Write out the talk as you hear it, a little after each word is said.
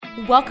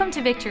Welcome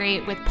to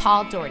Victory with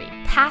Paul Doherty,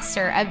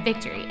 pastor of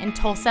Victory in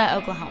Tulsa,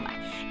 Oklahoma.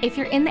 If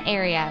you're in the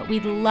area,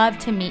 we'd love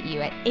to meet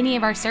you at any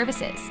of our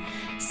services.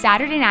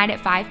 Saturday night at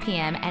 5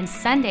 p.m. and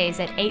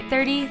Sundays at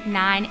 8:30,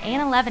 9,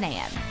 and 11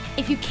 a.m.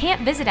 If you can't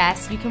visit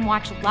us, you can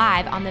watch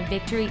live on the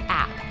Victory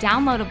app,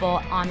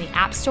 downloadable on the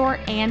App Store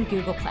and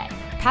Google Play.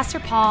 Pastor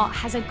Paul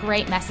has a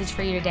great message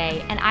for you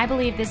today, and I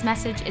believe this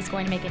message is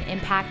going to make an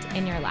impact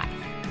in your life.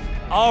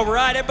 All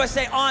right, everybody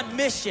say on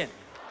mission.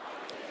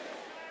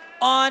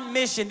 On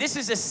mission. This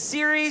is a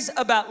series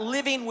about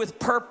living with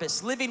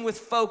purpose, living with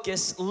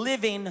focus,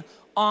 living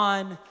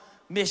on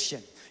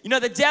mission. You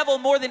know, the devil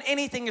more than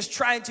anything is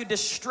trying to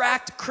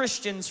distract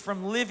Christians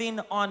from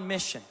living on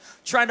mission,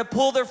 trying to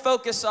pull their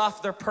focus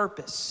off their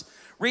purpose.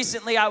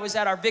 Recently, I was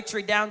at our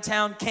Victory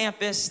Downtown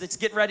campus that's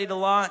getting ready to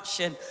launch,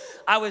 and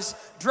I was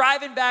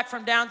driving back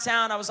from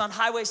downtown. I was on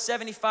Highway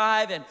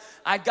 75, and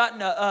I'd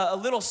gotten a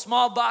little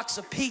small box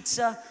of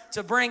pizza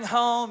to bring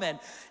home,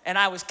 and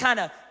I was kind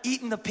of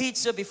eating the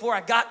pizza before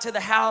I got to the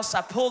house.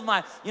 I pulled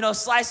my,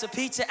 slice of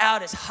pizza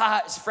out. It's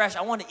hot, it's fresh.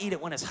 I want to eat it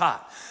when it's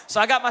hot.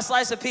 So I got my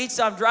slice of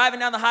pizza. I'm driving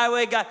down the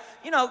highway, got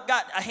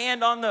a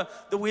hand on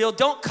the wheel.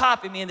 Don't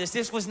copy me in this.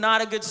 This was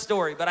not a good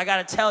story, but I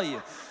got to tell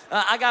you.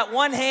 I got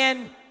one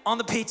hand on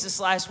the pizza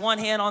slice, one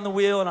hand on the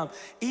wheel, and I'm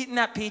eating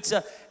that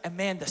pizza. And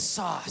man, the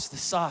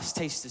sauce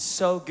tasted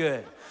so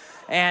good.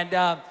 And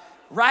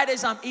right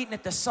as I'm eating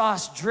it, the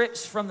sauce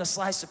drips from the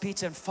slice of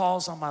pizza and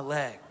falls on my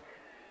leg.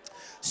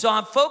 So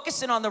I'm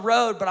focusing on the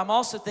road, but I'm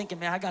also thinking,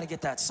 man, I got to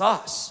get that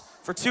sauce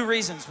for two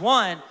reasons.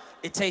 One,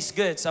 it tastes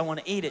good, so I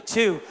want to eat it.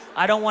 Two,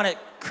 I don't want it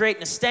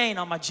creating a stain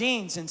on my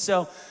jeans. And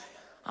so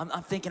I'm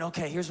thinking,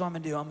 okay, here's what I'm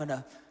going to do. I'm going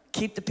to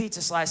keep the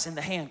pizza slice in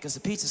the hand because the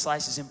pizza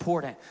slice is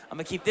important. I'm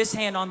going to keep this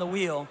hand on the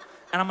wheel,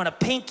 and I'm going to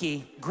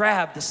pinky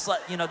grab the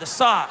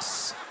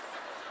sauce.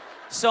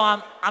 So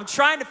I'm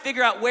trying to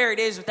figure out where it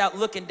is without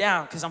looking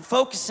down because I'm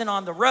focusing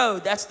on the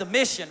road. That's the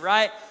mission,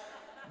 right?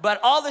 But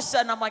all of a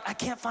sudden, I'm like, I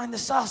can't find the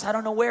sauce. I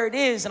don't know where it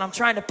is. And I'm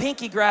trying to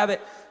pinky grab it.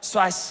 So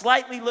I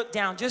slightly look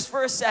down just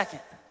for a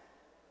second.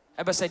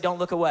 Everybody say, don't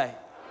look away.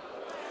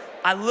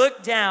 I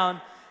look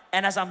down,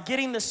 and as I'm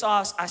getting the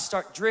sauce, I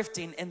start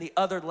drifting in the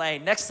other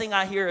lane. Next thing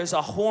I hear is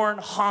a horn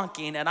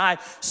honking, and I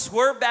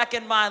swerve back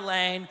in my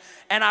lane.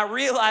 And I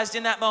realized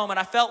in that moment,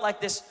 I felt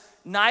like this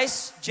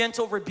nice,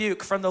 gentle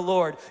rebuke from the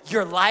Lord.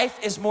 Your life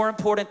is more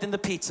important than the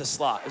pizza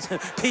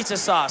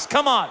sauce.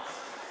 Come on.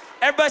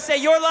 Everybody say,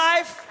 your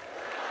life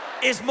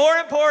is more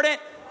important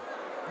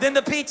than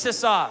the pizza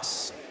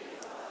sauce.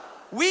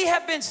 We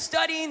have been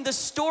studying the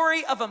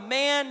story of a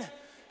man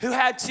who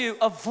had to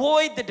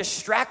avoid the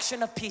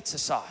distraction of pizza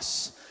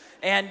sauce.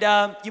 And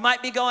you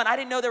might be going, I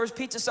didn't know there was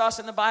pizza sauce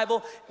in the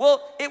Bible.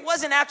 Well, it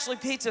wasn't actually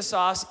pizza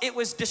sauce. It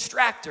was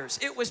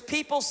distractors. It was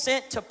people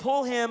sent to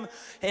pull him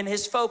and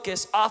his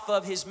focus off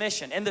of his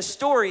mission. And the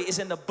story is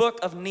in the book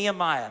of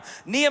Nehemiah.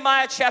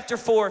 Nehemiah chapter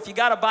 4. If you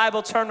got a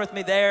Bible, turn with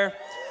me there.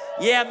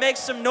 Yeah, make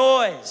some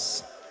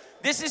noise.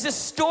 This is a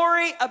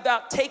story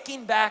about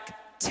taking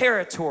back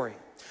territory.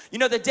 You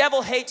know, the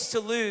devil hates to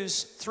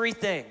lose three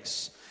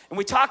things. And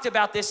we talked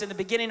about this in the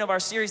beginning of our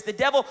series. The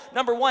devil,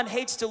 number one,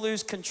 hates to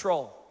lose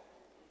control.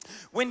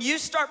 When you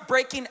start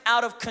breaking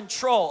out of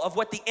control of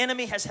what the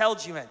enemy has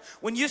held you in,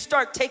 when you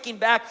start taking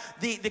back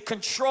the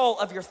control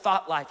of your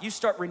thought life, you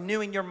start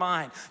renewing your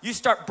mind, you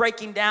start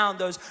breaking down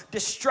those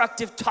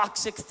destructive,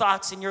 toxic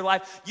thoughts in your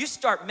life, you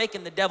start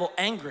making the devil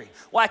angry.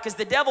 Why? Because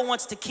the devil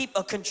wants to keep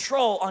a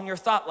control on your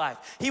thought life.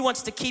 He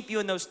wants to keep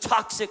you in those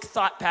toxic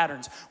thought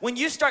patterns. When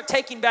you start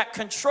taking back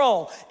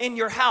control in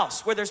your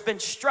house, where there's been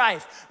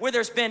strife, where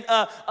there's been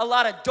a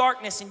lot of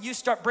darkness, and you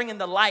start bringing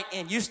the light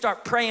in, you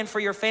start praying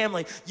for your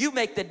family, you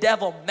make the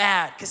devil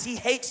mad because he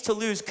hates to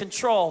lose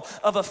control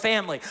of a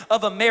family,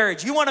 of a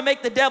marriage. You want to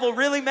make the devil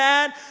really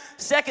mad?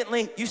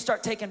 Secondly, you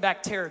start taking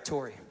back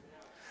territory.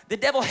 The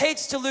devil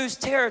hates to lose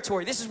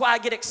territory. This is why I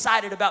get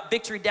excited about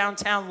Victory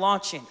Downtown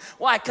launching.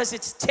 Why? Because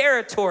it's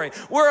territory.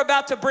 We're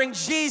about to bring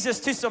Jesus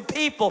to some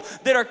people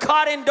that are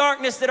caught in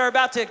darkness, that are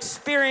about to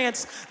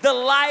experience the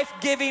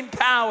life-giving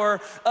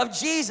power of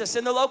Jesus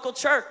in the local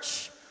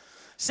church.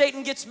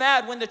 Satan gets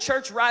mad when the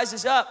church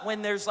rises up,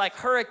 when there's like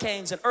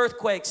hurricanes and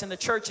earthquakes, and the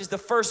church is the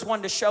first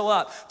one to show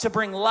up to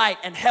bring light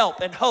and help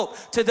and hope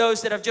to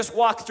those that have just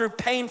walked through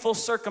painful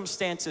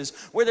circumstances,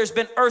 where there's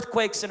been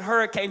earthquakes and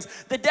hurricanes.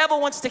 The devil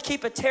wants to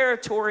keep a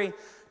territory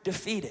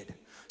defeated.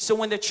 So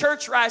when the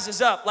church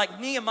rises up, like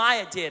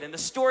Nehemiah did, and the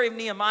story of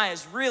Nehemiah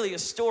is really a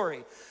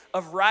story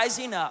of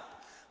rising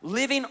up,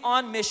 living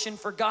on mission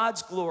for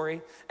God's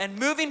glory, and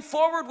moving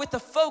forward with a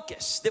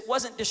focus that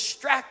wasn't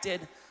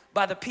distracted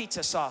by the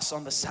pizza sauce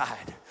on the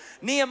side.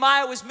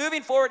 Nehemiah was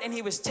moving forward, and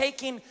he was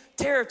taking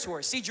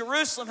territory. See,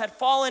 Jerusalem had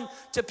fallen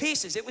to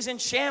pieces. It was in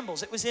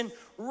shambles. It was in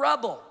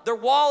rubble. Their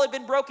wall had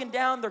been broken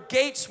down. Their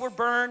gates were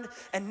burned,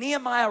 and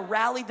Nehemiah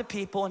rallied the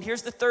people. And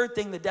here's the third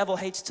thing the devil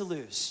hates to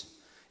lose.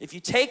 If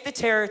you take the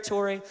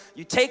territory,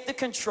 you take the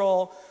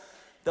control,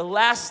 the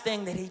last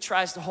thing that he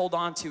tries to hold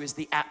on to is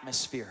the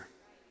atmosphere.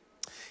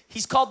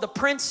 He's called the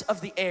prince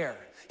of the air.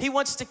 He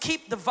wants to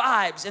keep the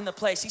vibes in the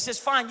place. He says,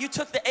 fine, you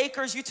took the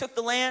acres, you took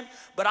the land,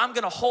 but I'm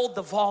gonna hold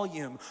the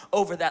volume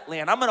over that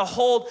land. I'm gonna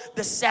hold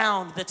the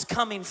sound that's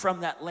coming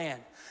from that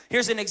land.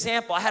 Here's an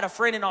example. I had a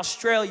friend in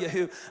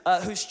Australia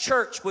whose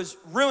church was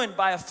ruined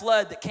by a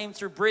flood that came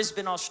through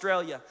Brisbane,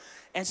 Australia.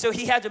 And so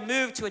he had to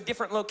move to a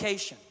different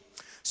location.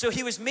 So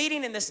he was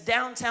meeting in this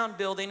downtown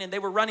building, and they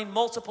were running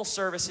multiple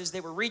services.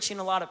 They were reaching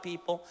a lot of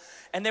people.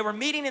 And they were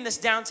meeting in this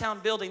downtown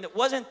building that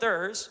wasn't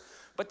theirs,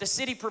 but the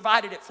city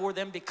provided it for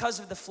them because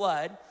of the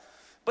flood.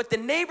 But the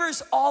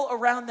neighbors all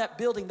around that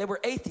building, they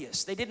were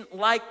atheists. They didn't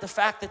like the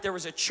fact that there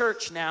was a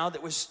church now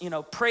that was,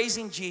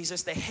 praising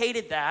Jesus. They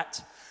hated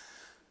that.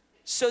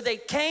 So they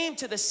came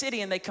to the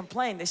city and they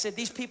complained. They said,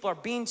 these people are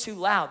being too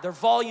loud. Their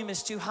volume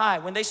is too high.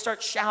 When they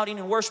start shouting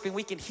and worshiping,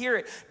 we can hear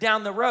it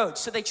down the road.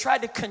 So they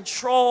tried to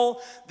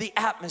control the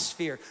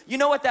atmosphere. You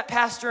know what that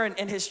pastor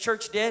and his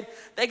church did?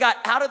 They got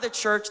out of the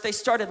church. They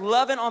started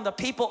loving on the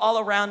people all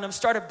around them,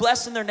 started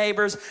blessing their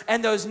neighbors,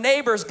 and those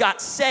neighbors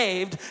got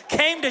saved,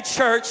 came to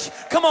church.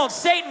 Come on,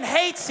 Satan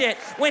hates it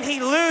when he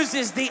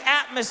loses the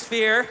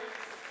atmosphere.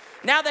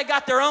 Now they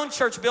got their own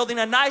church building,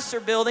 a nicer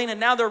building, and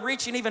now they're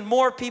reaching even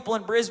more people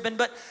in Brisbane.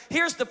 But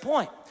here's the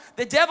point.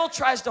 The devil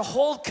tries to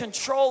hold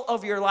control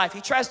of your life. He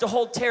tries to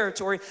hold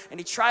territory, and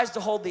he tries to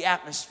hold the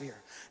atmosphere.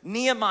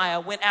 Nehemiah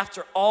went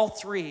after all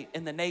three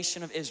in the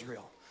nation of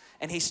Israel,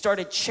 and he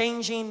started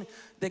changing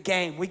the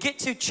game. We get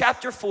to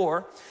chapter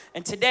 4,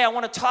 and today I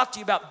want to talk to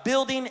you about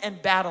building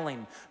and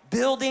battling.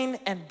 Building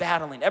and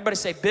battling. Everybody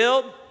say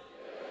build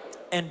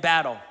and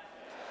battle.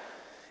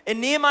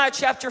 In Nehemiah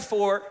chapter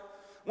 4,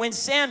 when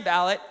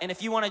Sanballat, and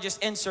if you want to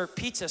just insert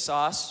pizza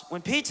sauce,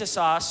 when pizza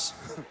sauce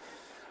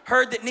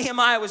heard that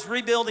Nehemiah was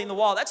rebuilding the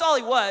wall, that's all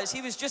he was.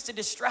 He was just a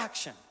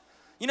distraction.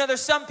 There's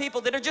some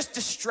people that are just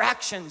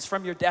distractions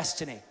from your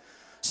destiny.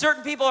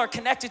 Certain people are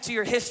connected to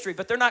your history,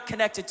 but they're not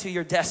connected to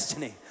your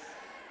destiny.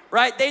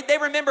 Right? They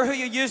remember who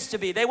you used to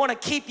be. They want to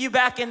keep you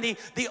back in the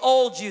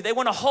old you. They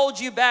want to hold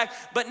you back.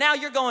 But now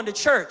you're going to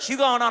church. You're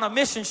going on a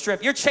mission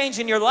trip. You're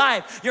changing your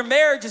life. Your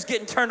marriage is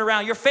getting turned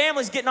around. Your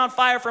family's getting on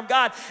fire from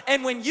God.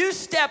 And when you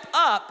step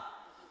up,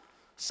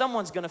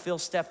 someone's going to feel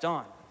stepped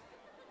on.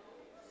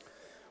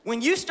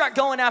 When you start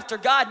going after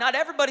God, not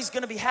everybody's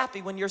going to be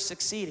happy when you're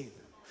succeeding.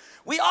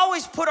 We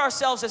always put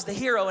ourselves as the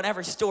hero in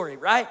every story,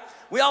 right?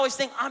 We always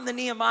think, I'm the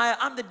Nehemiah.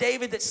 I'm the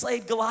David that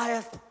slayed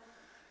Goliath.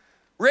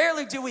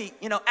 Rarely do we,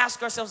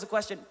 ask ourselves the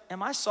question,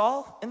 am I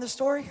Saul in the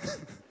story?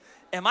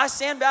 Am I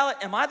Sanballat?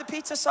 Am I the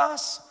pizza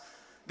sauce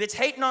that's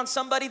hating on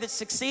somebody that's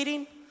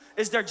succeeding?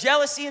 Is there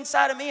jealousy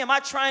inside of me? Am I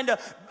trying to,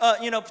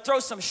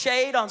 throw some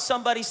shade on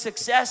somebody's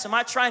success? Am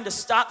I trying to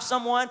stop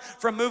someone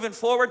from moving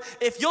forward?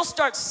 If you'll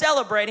start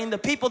celebrating the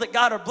people that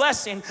God are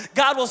blessing,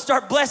 God will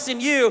start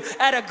blessing you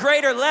at a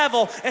greater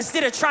level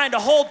instead of trying to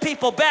hold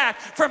people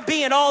back from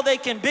being all they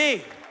can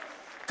be.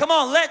 Come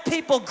on, let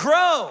people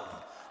grow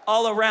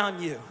all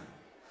around you.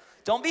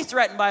 Don't be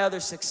threatened by other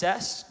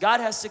success. God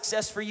has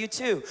success for you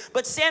too.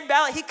 But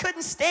Sanballat, he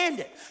couldn't stand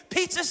it.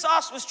 Pizza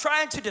sauce was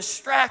trying to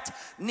distract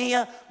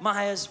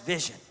Nehemiah's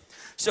vision.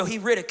 So he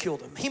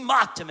ridiculed him. He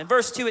mocked him. In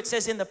verse 2, it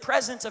says, in the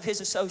presence of his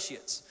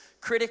associates,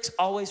 critics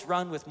always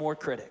run with more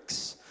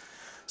critics.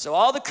 So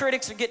all the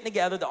critics are getting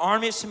together, the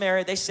army of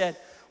Samaria, they said,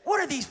 what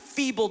are these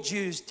feeble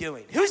Jews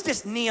doing? Who's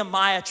this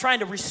Nehemiah trying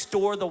to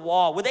restore the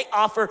wall? Would they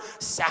offer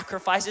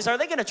sacrifices? Are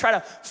they going to try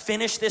to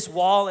finish this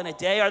wall in a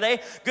day? Are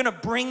they going to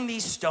bring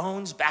these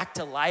stones back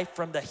to life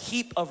from the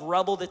heap of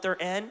rubble that they're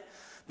in?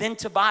 Then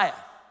Tobiah,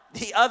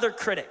 the other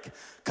critic,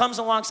 comes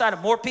alongside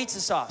him. More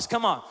pizza sauce.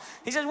 Come on.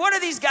 He says, what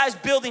are these guys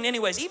building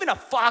anyways? Even a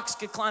fox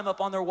could climb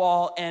up on their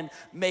wall and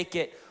make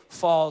it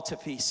fall to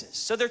pieces.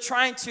 So they're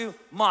trying to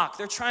mock.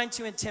 They're trying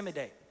to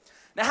intimidate.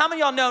 Now, how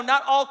many of y'all know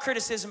not all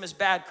criticism is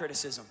bad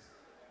criticism?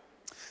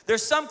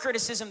 There's some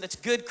criticism that's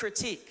good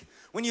critique.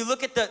 When you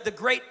look at the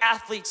great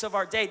athletes of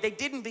our day, they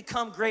didn't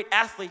become great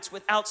athletes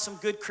without some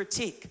good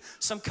critique.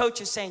 Some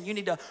coaches saying, you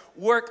need to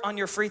work on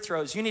your free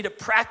throws. You need to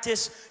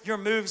practice your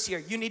moves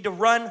here. You need to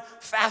run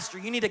faster.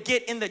 You need to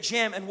get in the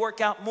gym and work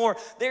out more.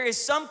 There is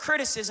some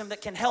criticism that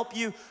can help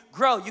you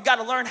grow. You got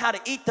to learn how to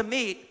eat the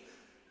meat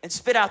and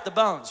spit out the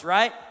bones,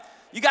 right?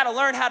 You got to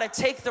learn how to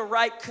take the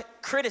right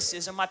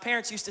criticism. My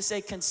parents used to say,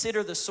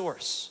 consider the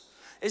source.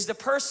 Is the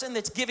person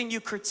that's giving you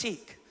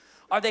critique,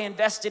 are they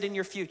invested in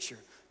your future?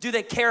 Do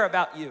they care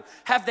about you?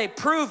 Have they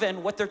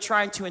proven what they're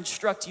trying to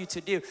instruct you to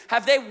do?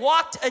 Have they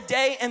walked a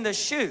day in the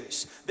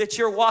shoes that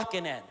you're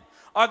walking in?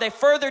 Are they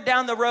further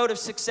down the road of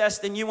success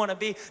than you want to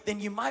be?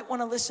 Then you might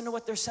want to listen to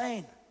what they're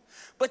saying.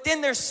 But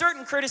then there's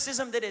certain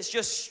criticism that is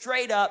just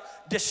straight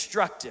up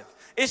destructive.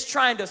 It's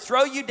trying to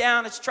throw you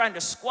down. It's trying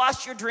to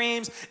squash your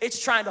dreams.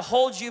 It's trying to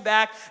hold you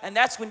back. And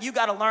that's when you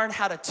got to learn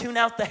how to tune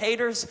out the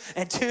haters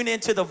and tune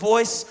into the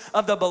voice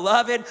of the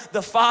beloved,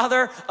 the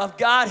Father of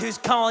God, who's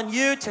calling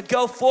you to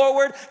go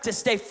forward, to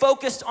stay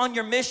focused on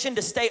your mission,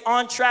 to stay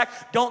on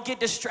track. Don't get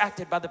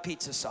distracted by the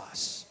pizza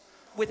sauce.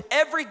 With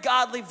every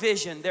godly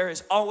vision, there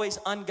is always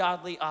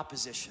ungodly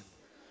opposition.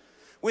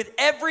 With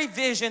every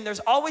vision, there's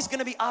always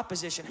gonna be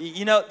opposition.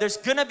 You know, there's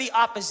gonna be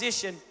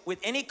opposition with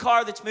any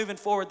car that's moving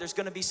forward. There's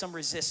gonna be some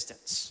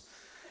resistance.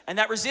 And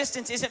that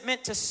resistance isn't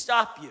meant to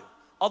stop you,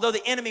 although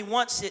the enemy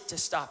wants it to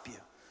stop you.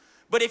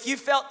 But if you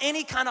felt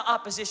any kind of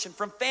opposition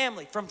from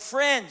family, from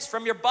friends,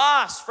 from your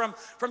boss, from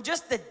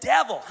just the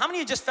devil, how many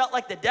of you just felt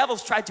like the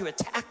devil's tried to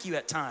attack you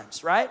at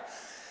times, right?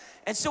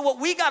 And so what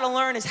we gotta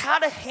learn is how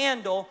to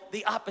handle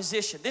the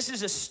opposition. This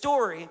is a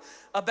story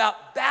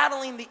about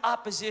battling the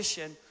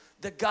opposition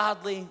the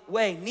godly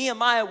way.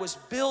 Nehemiah was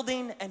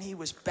building and he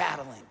was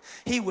battling.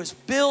 He was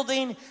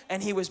building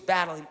and he was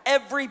battling.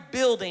 Every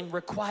building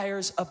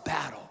requires a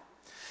battle.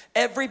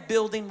 Every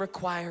building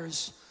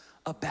requires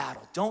a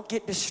battle. Don't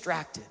get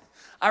distracted.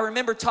 I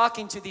remember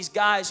talking to these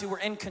guys who were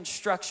in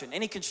construction.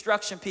 Any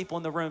construction people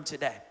in the room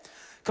today?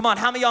 Come on,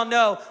 how many of y'all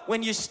know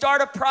when you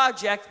start a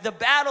project, the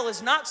battle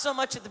is not so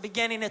much at the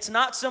beginning, it's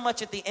not so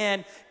much at the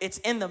end, it's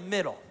in the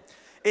middle.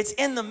 It's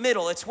in the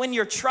middle. It's when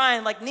you're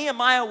trying, like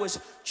Nehemiah was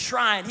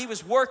trying. He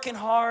was working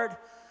hard,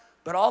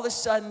 but all of a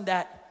sudden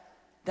that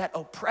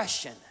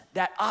oppression,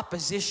 that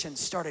opposition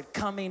started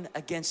coming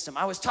against him.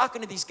 I was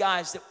talking to these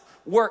guys that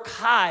work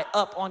high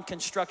up on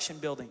construction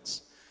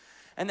buildings.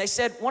 And they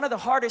said one of the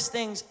hardest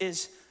things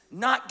is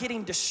not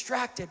getting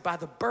distracted by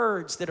the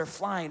birds that are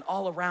flying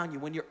all around you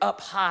when you're up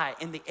high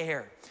in the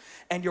air.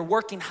 And you're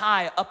working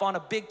high up on a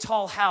big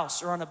tall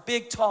house or on a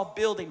big tall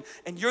building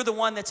and you're the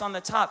one that's on the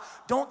top.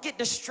 Don't get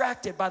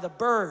distracted by the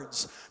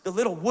birds, the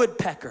little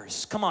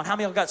woodpeckers. Come on, how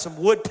many of y'all got some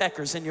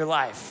woodpeckers in your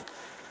life?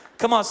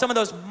 Come on, some of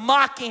those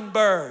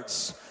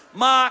mockingbirds.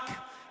 Mock,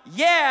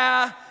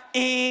 yeah,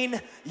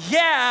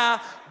 yeah,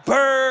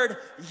 bird,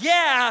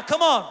 yeah,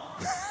 come on.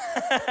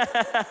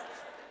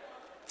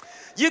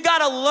 You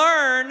gotta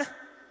learn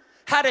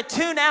how to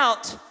tune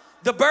out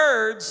the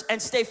birds and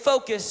stay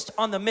focused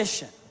on the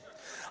mission.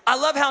 I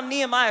love how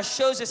Nehemiah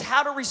shows us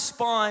how to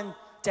respond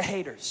to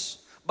haters.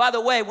 By the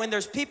way, when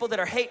there's people that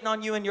are hating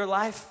on you in your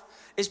life,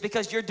 it's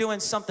because you're doing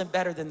something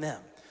better than them.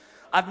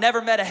 I've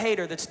never met a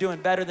hater that's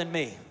doing better than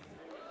me.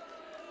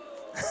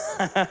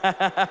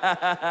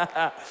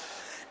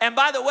 And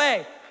by the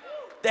way,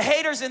 the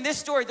haters in this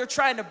story, they're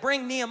trying to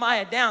bring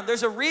Nehemiah down.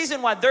 There's a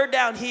reason why they're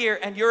down here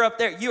and you're up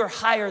there. You are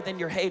higher than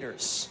your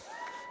haters.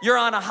 You're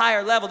on a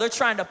higher level. They're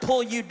trying to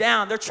pull you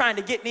down. They're trying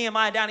to get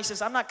Nehemiah down. He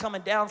says, I'm not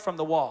coming down from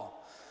the wall.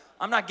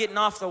 I'm not getting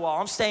off the wall.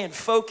 I'm staying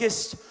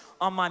focused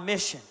on my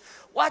mission.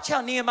 Watch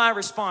how Nehemiah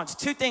responds.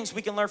 Two things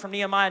we can learn from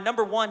Nehemiah.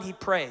 Number one, he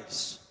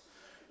prays.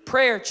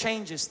 Prayer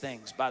changes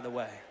things, by the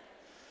way.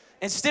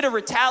 Instead of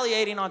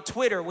retaliating on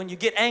Twitter when you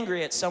get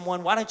angry at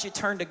someone, why don't you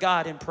turn to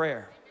God in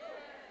prayer?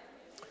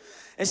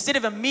 Instead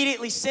of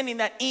immediately sending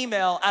that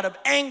email out of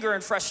anger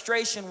and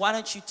frustration, why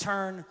don't you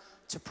turn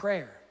to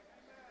prayer?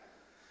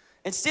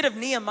 Instead of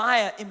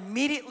Nehemiah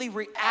immediately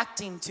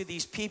reacting to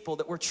these people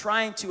that were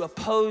trying to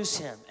oppose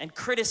him and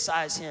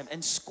criticize him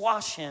and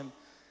squash him,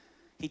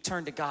 he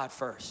turned to God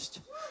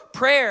first.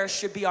 Prayer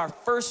should be our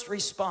first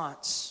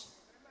response,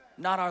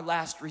 not our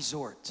last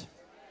resort.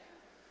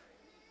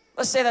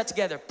 Let's say that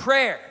together.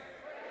 Prayer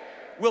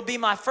will be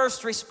my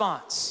first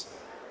response,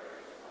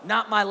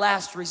 not my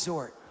last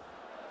resort.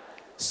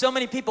 So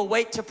many people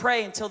wait to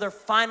pray until they're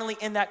finally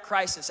in that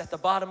crisis at the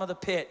bottom of the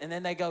pit, and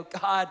then they go,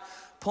 God,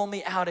 pull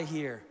me out of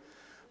here.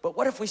 But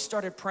what if we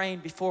started praying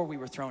before we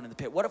were thrown in the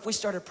pit? What if we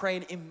started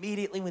praying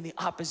immediately when the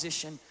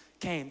opposition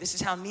came? This is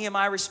how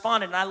Nehemiah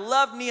responded. And I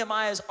love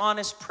Nehemiah's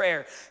honest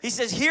prayer. He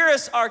says, hear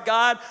us, our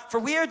God,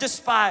 for we are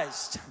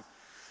despised.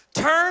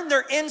 Turn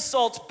their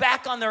insults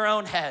back on their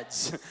own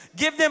heads.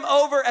 Give them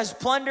over as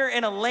plunder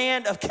in a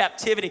land of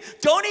captivity.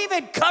 Don't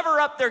even cover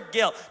up their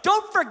guilt.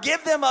 Don't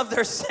forgive them of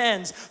their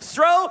sins.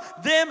 Throw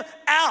them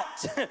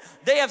out.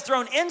 They have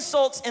thrown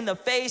insults in the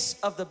face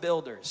of the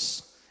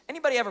builders.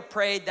 Anybody ever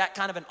prayed that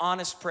kind of an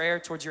honest prayer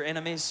towards your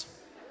enemies?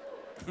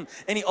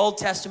 Any Old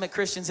Testament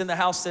Christians in the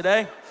house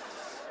today?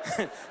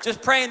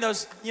 Just praying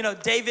those,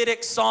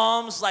 Davidic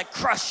psalms like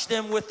crush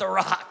them with the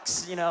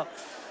rocks,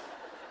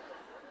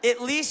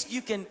 At least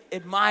you can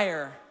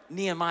admire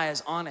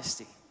Nehemiah's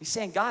honesty. He's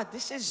saying, God,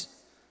 this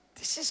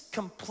is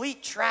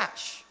complete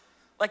trash.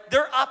 Like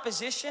their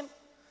opposition,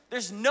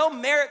 there's no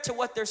merit to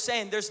what they're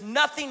saying. There's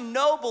nothing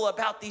noble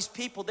about these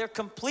people. They're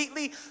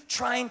completely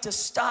trying to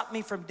stop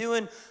me from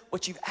doing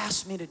what you've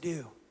asked me to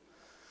do.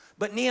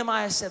 But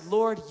Nehemiah said,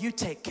 Lord, you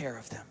take care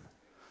of them.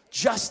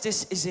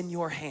 Justice is in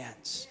your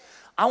hands.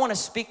 I want to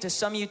speak to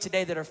some of you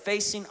today that are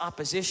facing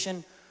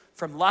opposition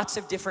from lots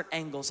of different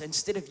angles.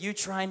 Instead of you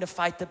trying to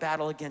fight the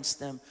battle against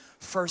them,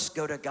 first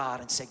go to God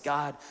and say,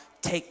 God,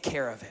 take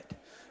care of it.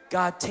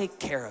 God, take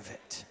care of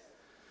it.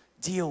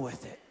 Deal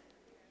with it.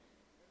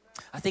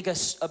 I think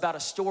about a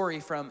story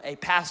from a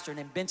pastor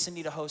named Benson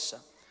Idahosa.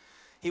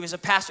 He was a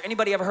pastor.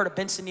 Anybody ever heard of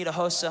Benson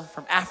Idahosa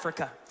from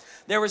Africa?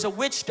 There was a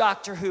witch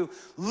doctor who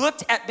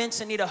looked at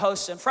Benson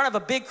Idahosa in front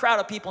of a big crowd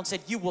of people and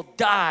said, you will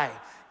die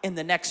in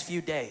the next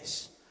few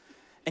days.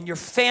 And your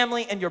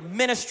family and your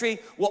ministry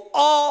will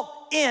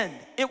all end.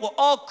 It will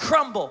all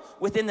crumble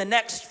within the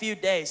next few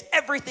days.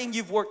 Everything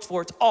you've worked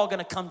for, it's all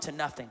gonna come to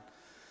nothing.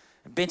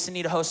 And Benson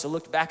Idahosa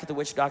looked back at the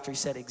witch doctor. He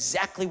said,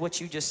 exactly what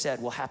you just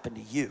said will happen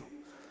to you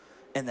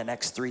in the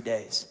next 3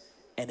 days.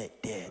 And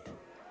it did.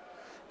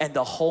 And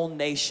the whole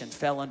nation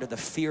fell under the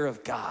fear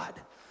of God.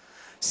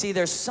 See,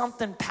 there's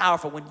something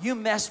powerful. When you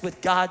mess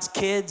with God's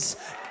kids,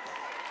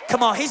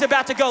 come on, he's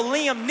about to go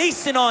Liam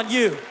Neeson on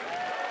you.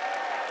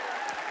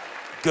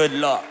 Good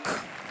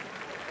luck.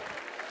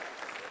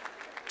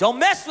 Don't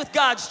mess with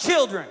God's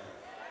children.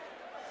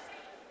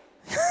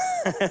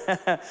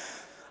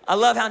 I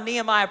love how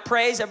Nehemiah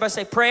prays. Everybody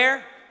say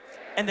prayer.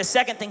 And the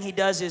second thing he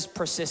does is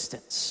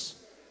persistence.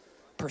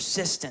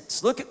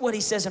 Persistence. Look at what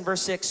he says in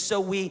verse 6.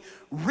 So we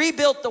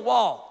rebuilt the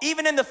wall.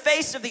 Even in the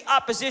face of the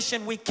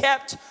opposition, we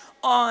kept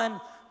on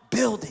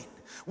building.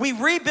 We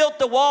rebuilt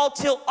the wall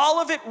till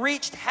all of it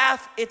reached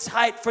half its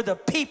height, for the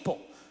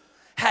people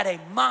had a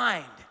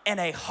mind and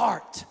a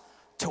heart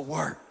to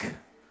work.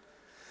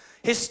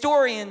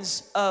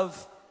 Historians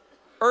of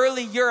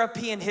early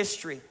European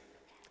history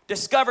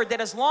discovered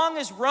that as long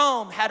as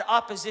Rome had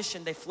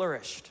opposition, they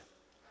flourished.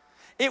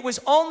 It was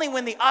only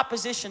when the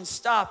opposition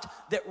stopped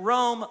that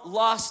Rome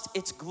lost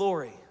its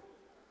glory.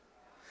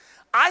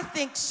 I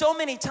think so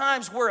many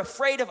times we're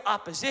afraid of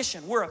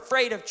opposition. We're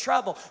afraid of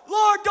trouble.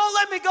 Lord, don't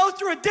let me go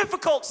through a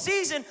difficult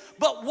season.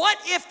 But what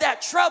if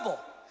that trouble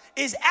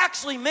is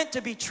actually meant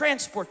to be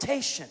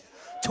transportation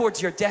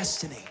towards your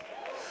destiny?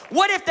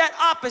 What if that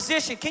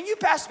opposition, can you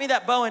pass me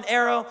that bow and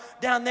arrow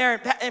down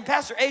there? And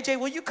Pastor AJ,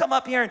 will you come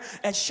up here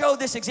and show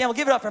this example?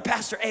 Give it up for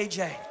Pastor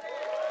AJ.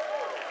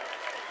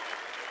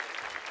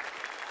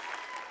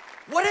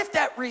 What if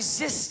that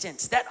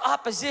resistance, that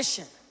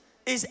opposition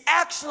is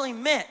actually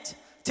meant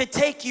to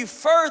take you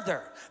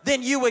further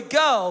than you would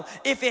go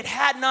if it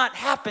had not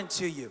happened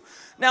to you?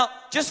 Now,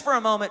 just for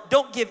a moment,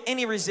 don't give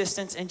any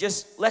resistance and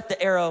just let the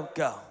arrow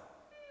go.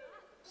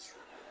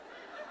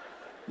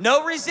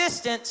 No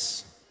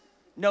resistance,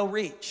 no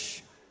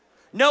reach.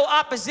 No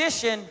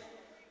opposition,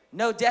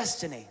 no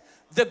destiny.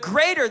 The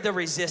greater the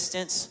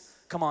resistance,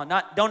 come on,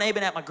 don't aim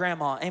it at my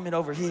grandma, aim it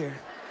over here.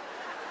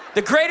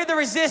 The greater the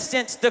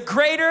resistance, the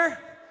greater,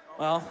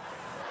 well,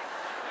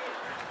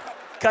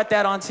 cut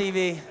that on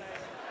TV,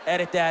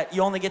 edit that.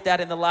 You only get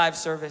that in the live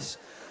service.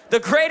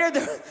 The greater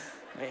the,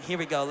 here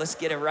we go. Let's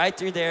get it right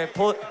through there.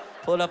 Pull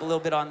it up a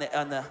little bit on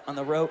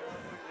the rope.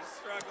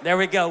 There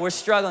we go. We're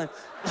struggling.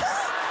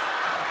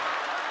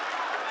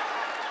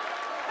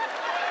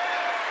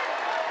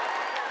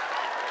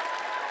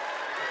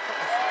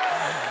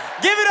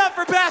 Give it up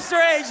for Pastor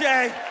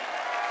AJ.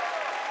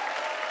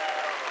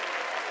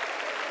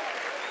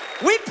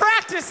 We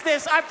practiced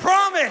this, I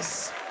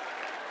promise.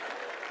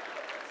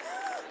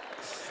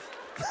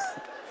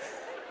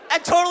 I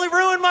totally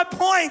ruined my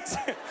point.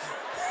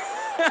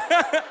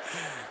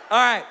 All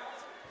right.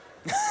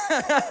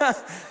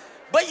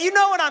 But you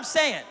know what I'm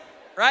saying,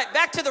 right?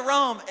 Back to the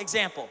Rome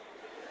example.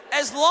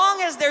 As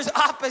long as there's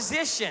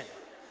opposition,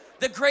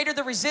 the greater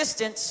the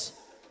resistance,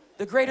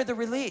 the greater the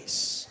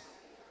release.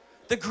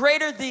 The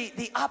greater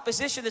the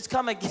opposition that's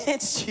come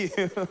against you,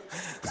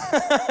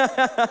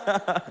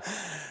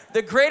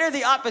 the greater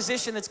the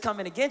opposition that's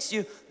coming against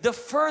you, the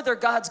further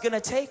God's gonna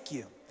take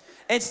you.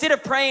 Instead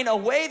of praying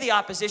away the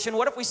opposition,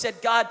 what if we said,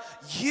 God,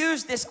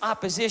 use this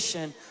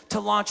opposition to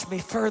launch me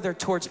further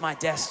towards my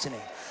destiny?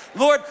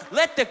 Lord,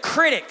 let the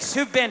critics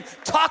who've been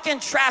talking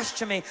trash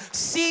to me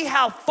see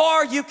how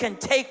far you can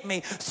take me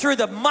through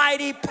the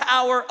mighty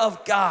power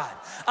of God.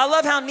 I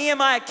love how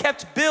Nehemiah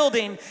kept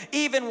building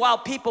even while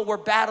people were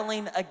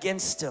battling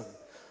against him.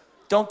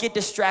 Don't get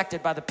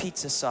distracted by the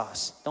pizza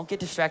sauce. Don't get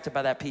distracted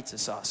by that pizza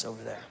sauce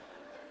over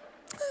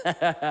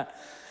there.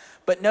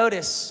 But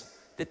notice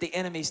that the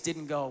enemies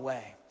didn't go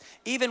away.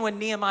 Even when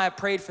Nehemiah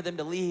prayed for them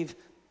to leave,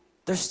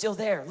 they're still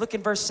there. Look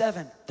in verse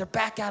 7. They're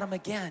back at him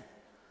again.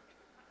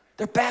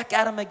 They're back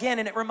at him again.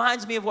 And it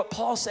reminds me of what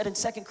Paul said in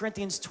 2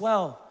 Corinthians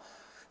 12.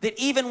 That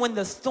even when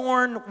the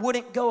thorn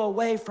wouldn't go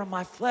away from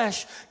my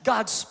flesh,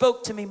 God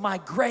spoke to me, my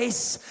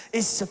grace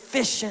is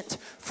sufficient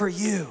for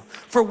you.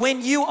 For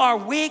when you are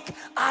weak,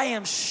 I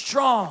am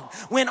strong.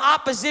 When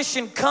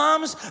opposition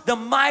comes, the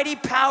mighty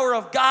power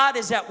of God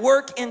is at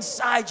work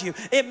inside you.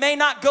 It may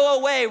not go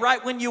away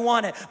right when you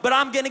want it, but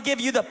I'm gonna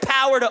give you the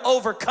power to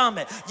overcome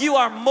it. You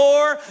are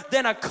more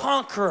than a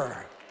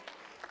conqueror.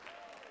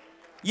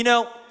 You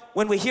know,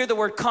 when we hear the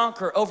word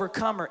conqueror,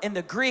 overcomer, in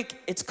the Greek,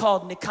 it's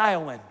called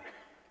Nikaion.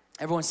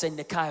 Everyone say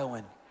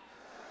Nikaion.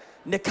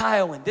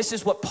 Nikaion. This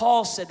is what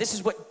Paul said. This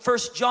is what 1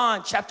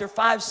 John chapter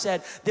 5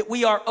 said, that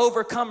we are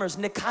overcomers,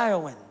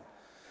 Nikaion.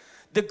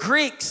 The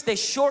Greeks, they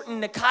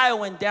shortened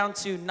Nikaion down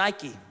to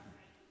Nike.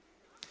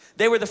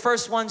 They were the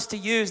first ones to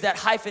use that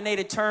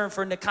hyphenated term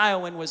for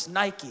Nikaion was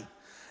Nike.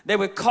 They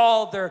would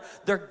call their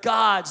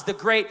gods, the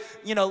great,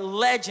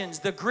 legends,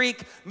 the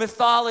Greek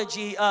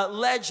mythology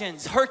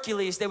legends,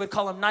 Hercules, they would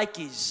call them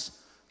Nikes,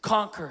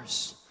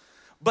 conquerors.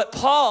 But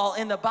Paul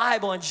in the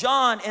Bible and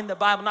John in the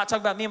Bible, not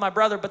talking about me and my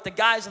brother, but the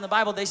guys in the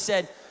Bible, they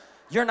said,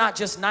 You're not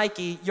just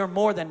Nike, you're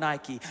more than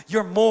Nike.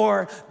 You're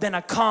more than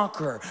a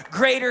conqueror.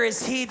 Greater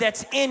is he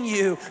that's in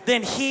you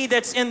than he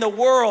that's in the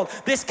world.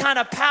 This kind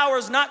of power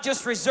is not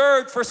just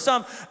reserved for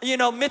some,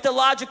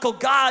 mythological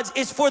gods.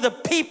 It's for the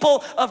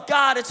people of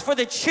God. It's for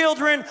the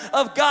children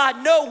of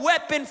God. No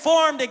weapon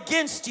formed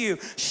against you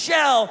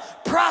shall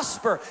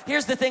prosper.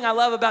 Here's the thing I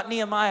love about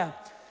Nehemiah.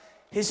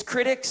 His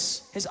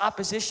critics, his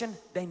opposition,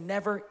 they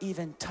never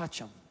even touch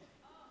him.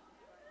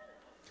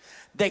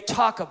 They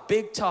talk a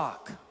big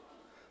talk,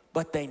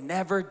 but they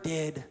never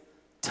did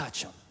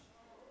touch him.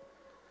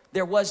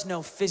 There was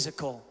no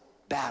physical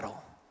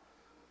battle.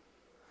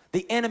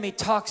 The enemy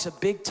talks a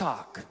big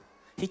talk.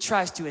 He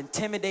tries to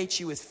intimidate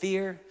you with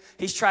fear.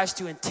 He tries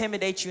to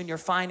intimidate you in your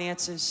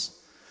finances.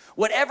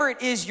 Whatever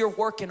it is you're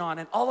working on,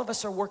 and all of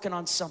us are working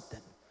on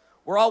something.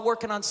 We're all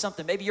working on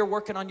something. Maybe you're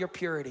working on your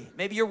purity.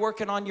 Maybe you're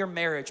working on your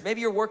marriage.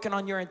 Maybe you're working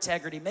on your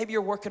integrity. Maybe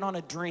you're working on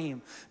a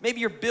dream. Maybe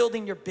you're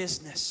building your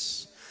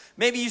business.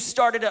 Maybe you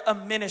started a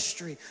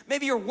ministry.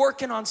 Maybe you're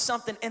working on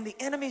something and the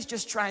enemy's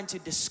just trying to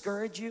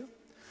discourage you,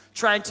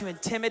 trying to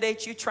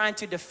intimidate you, trying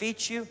to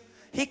defeat you.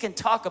 He can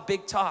talk a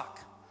big talk,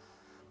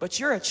 but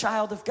you're a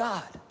child of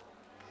God.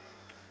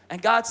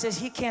 And God says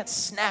he can't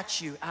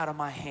snatch you out of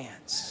my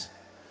hands.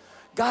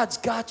 God's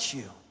got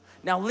you.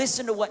 Now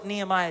listen to what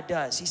Nehemiah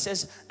does. He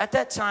says, at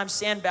that time,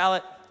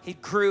 Sanballat, he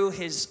grew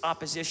his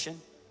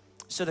opposition.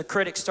 So the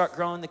critics start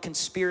growing, the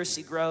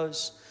conspiracy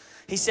grows.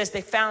 He says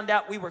they found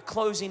out we were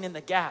closing in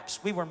the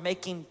gaps. We were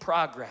making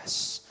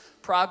progress.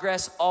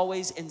 Progress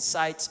always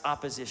incites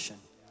opposition.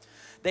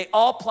 They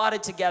all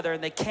plotted together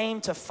and they came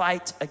to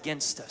fight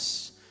against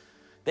us.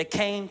 They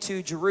came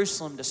to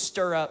Jerusalem to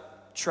stir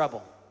up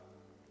trouble.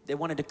 They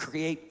wanted to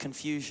create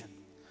confusion.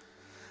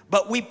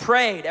 But we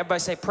prayed. Everybody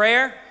say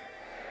prayer.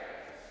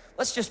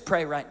 Let's just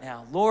pray right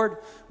now. Lord,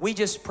 we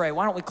just pray.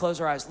 Why don't we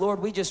close our eyes? Lord,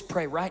 we just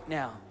pray right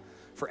now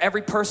for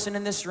every person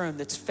in this room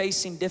that's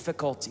facing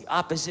difficulty,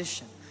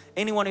 opposition.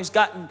 Anyone who's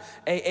gotten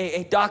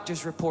a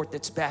doctor's report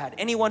that's bad.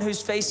 Anyone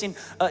who's facing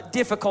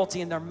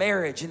difficulty in their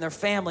marriage, in their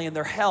family, in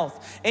their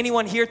health.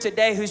 Anyone here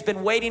today who's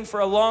been waiting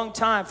for a long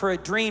time for a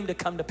dream to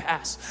come to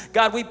pass.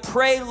 God, we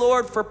pray,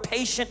 Lord, for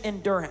patient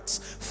endurance.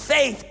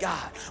 Faith,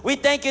 God. We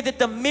thank you that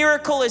the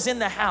miracle is in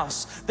the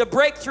house. The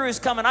breakthrough is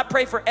coming. I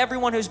pray for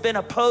everyone who's been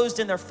opposed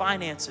in their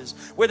finances,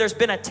 where there's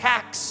been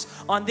attacks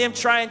on them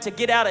trying to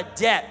get out of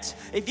debt.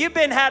 If you've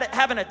been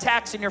having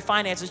attacks in your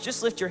finances,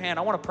 just lift your hand.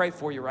 I want to pray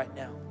for you right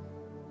now.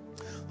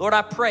 Lord,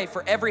 I pray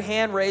for every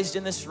hand raised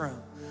in this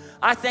room.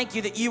 I thank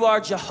you that you are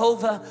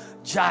Jehovah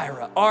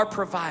Jireh, our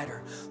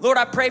provider. Lord,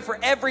 I pray for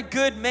every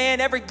good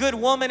man, every good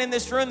woman in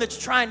this room that's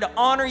trying to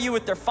honor you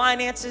with their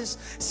finances.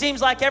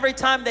 Seems like every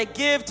time they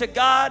give to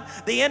God,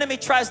 the enemy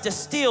tries to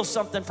steal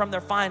something from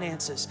their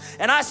finances.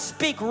 And I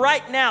speak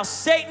right now,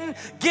 Satan,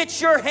 get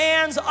your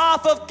hands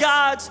off of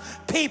God's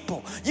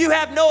people. You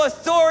have no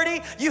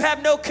authority, you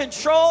have no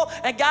control.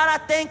 And God, I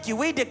thank you.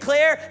 We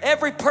declare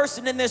every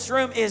person in this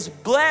room is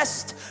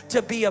blessed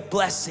to be a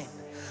blessing.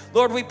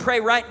 Lord, we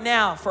pray right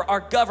now for our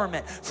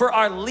government, for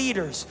our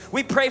leaders.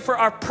 We pray for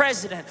our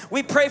president.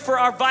 We pray for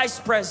our vice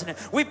president.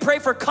 We pray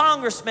for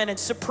congressmen and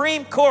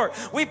Supreme Court.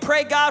 We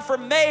pray, God, for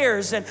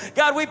mayors. And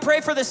God, we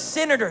pray for the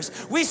senators.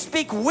 We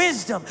speak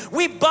wisdom.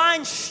 We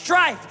bind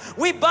strife.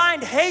 We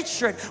bind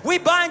hatred. We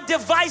bind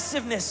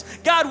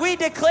divisiveness. God, we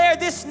declare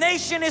this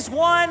nation is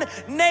one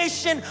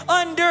nation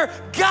under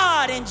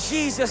God in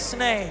Jesus'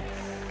 name.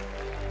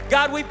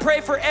 God, we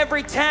pray for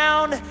every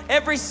town,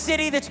 every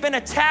city that's been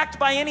attacked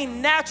by any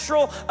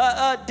natural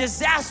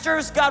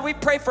disasters. God, we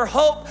pray for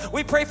hope.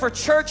 We pray for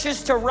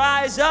churches to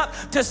rise up,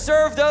 to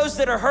serve those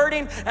that are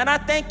hurting. And I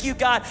thank you,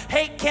 God,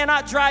 hate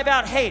cannot drive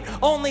out hate.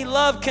 Only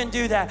love can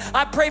do that.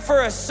 I pray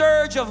for a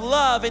surge of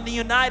love in the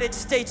United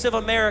States of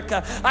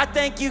America. I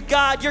thank you,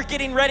 God, you're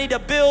getting ready to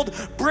build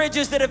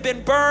bridges that have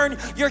been burned.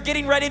 You're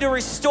getting ready to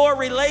restore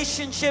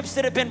relationships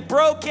that have been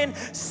broken.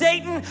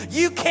 Satan,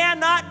 you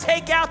cannot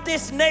take out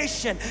this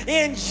nation.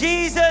 In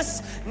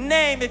Jesus'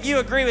 name. If you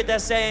agree with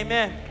that, say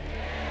amen.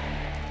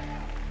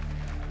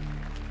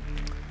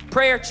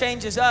 Prayer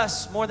changes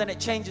us more than it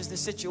changes the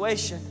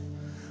situation.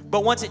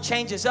 But once it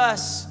changes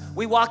us,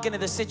 we walk into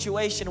the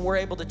situation and we're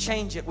able to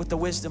change it with the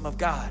wisdom of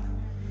God.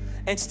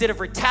 Instead of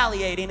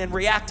retaliating and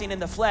reacting in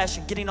the flesh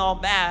and getting all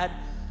mad,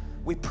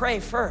 we pray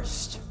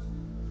first.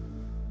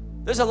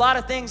 There's a lot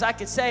of things I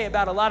could say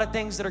about a lot of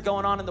things that are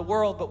going on in the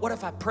world, but what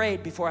if I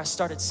prayed before I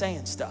started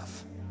saying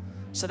stuff?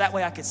 So that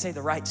way I could say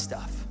the right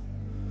stuff.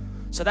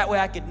 So that way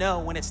I could know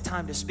when it's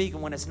time to speak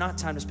and when it's not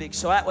time to speak.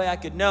 So that way I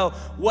could know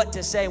what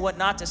to say, what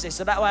not to say.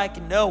 So that way I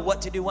can know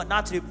what to do, what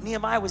not to do.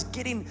 Nehemiah was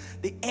getting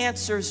the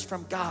answers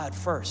from God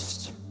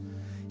first.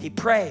 He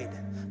prayed.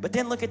 But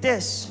then look at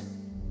this.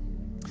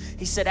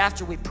 He said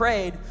after we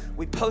prayed,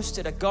 we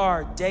posted a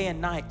guard day and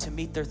night to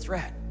meet their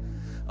threat.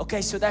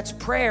 Okay, so that's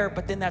prayer,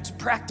 but then that's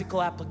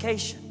practical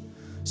application.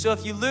 So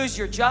if you lose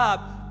your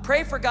job,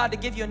 pray for God to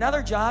give you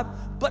another job,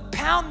 but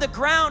pound the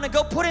ground and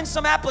go put in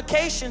some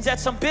applications at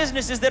some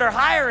businesses that are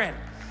hiring.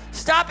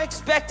 Stop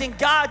expecting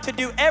God to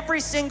do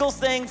every single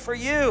thing for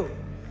you.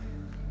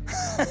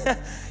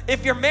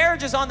 If your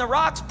marriage is on the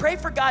rocks, pray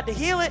for God to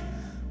heal it.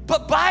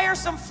 But buy her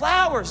some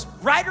flowers,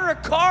 write her a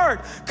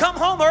card, come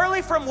home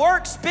early from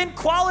work, spend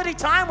quality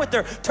time with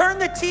her, turn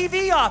the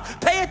TV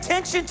off, pay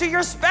attention to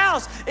your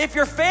spouse. If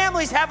your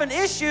family's having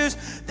issues,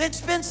 then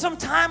spend some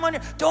time on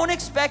it. Don't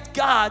expect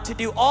God to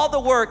do all the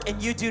work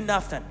and you do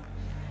nothing.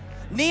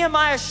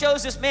 Nehemiah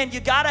shows us, man, you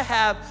gotta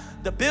have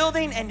the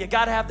building and you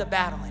gotta have the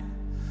battling.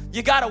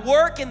 You gotta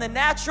work in the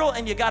natural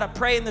and you gotta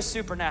pray in the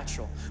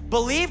supernatural.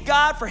 Believe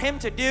God for him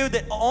to do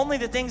only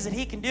the things that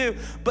he can do,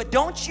 but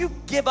don't you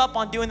give up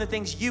on doing the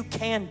things you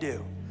can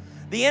do.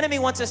 The enemy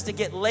wants us to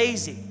get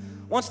lazy,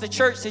 wants the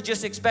church to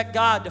just expect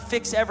God to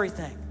fix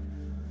everything.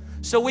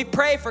 So we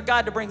pray for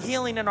God to bring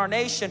healing in our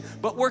nation,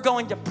 but we're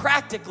going to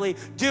practically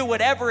do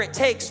whatever it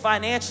takes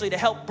financially to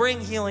help bring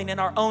healing in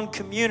our own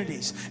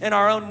communities, in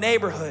our own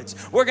neighborhoods.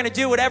 We're going to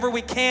do whatever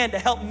we can to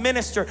help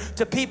minister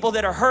to people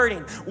that are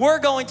hurting. We're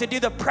going to do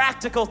the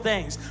practical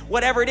things,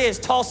 whatever it is.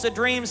 Tulsa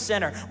Dream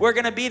Center, we're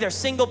going to be there.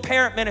 Single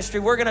parent ministry,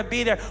 we're going to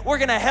be there. We're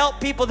going to help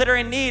people that are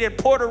in need in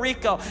Puerto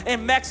Rico,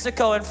 in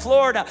Mexico, in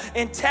Florida,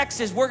 in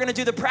Texas. We're going to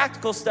do the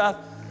practical stuff,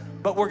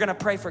 but we're going to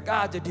pray for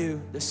God to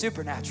do the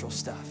supernatural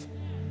stuff.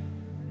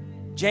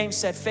 James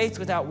said, faith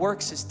without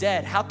works is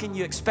dead. How can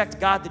you expect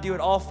God to do it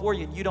all for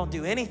you and you don't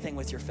do anything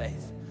with your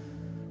faith?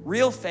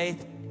 Real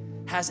faith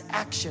has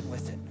action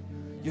with it.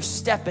 You're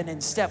stepping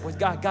in step with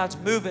God. God's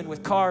moving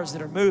with cars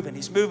that are moving.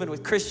 He's moving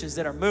with Christians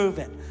that are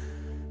moving.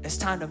 It's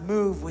time to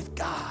move with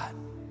God.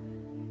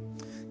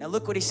 Now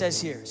look what he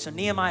says here. So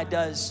Nehemiah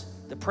does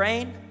the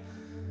praying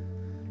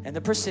and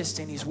the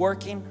persisting. He's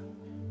working.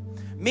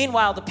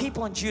 Meanwhile, the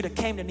people in Judah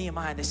came to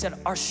Nehemiah and they said,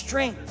 our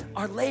strength,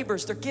 our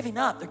labors, they're giving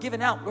up, they're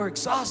giving out, we're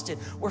exhausted,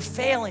 we're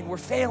failing.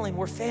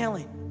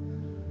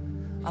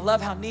 I love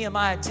how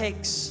Nehemiah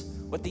takes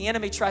what the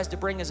enemy tries to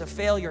bring as a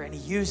failure and he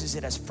uses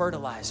it as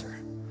fertilizer.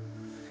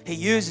 He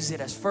uses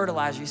it as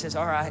fertilizer. He says,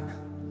 all right,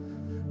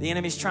 the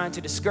enemy's trying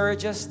to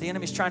discourage us, the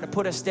enemy's trying to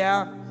put us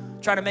down,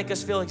 trying to make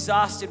us feel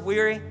exhausted,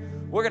 weary.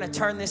 We're gonna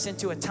turn this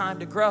into a time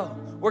to grow.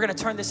 We're gonna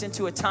turn this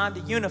into a time to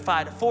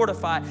unify, to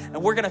fortify,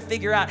 and we're gonna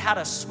figure out how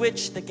to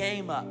switch the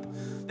game up.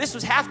 This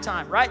was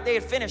halftime, right? They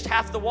had finished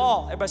half the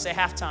wall. Everybody say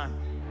halftime.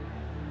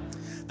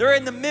 They're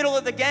in the middle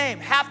of the game.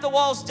 Half the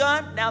wall's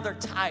done, now they're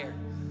tired.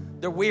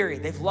 They're weary,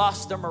 they've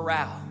lost their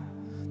morale.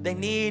 They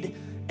need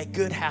a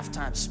good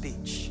halftime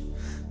speech.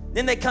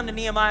 Then they come to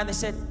Nehemiah and they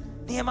said,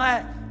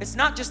 Nehemiah, it's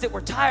not just that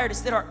we're tired,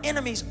 it's that our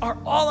enemies are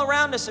all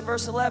around us in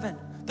verse 11.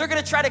 They're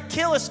gonna try to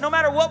kill us no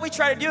matter what we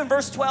try to do. In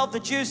verse 12, the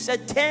Jews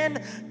said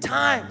 10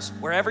 times,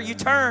 wherever you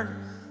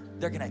turn,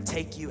 they're gonna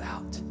take you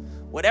out.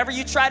 Whatever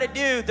you try to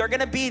do, they're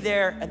gonna be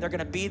there, and they're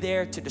gonna be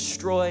there to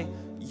destroy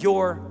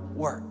your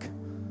work.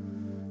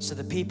 So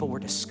the people were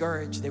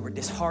discouraged, they were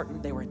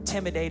disheartened, they were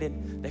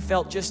intimidated, they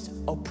felt just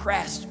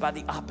oppressed by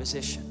the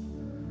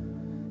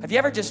opposition. Have you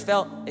ever just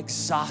felt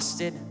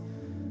exhausted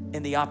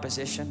in the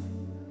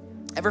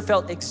opposition? Ever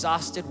felt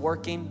exhausted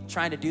working,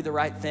 trying to do the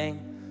right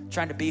thing?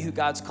 Trying to be who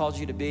God's called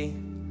you to be,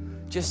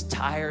 just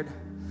tired.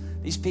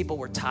 These people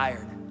were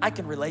tired. I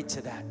can relate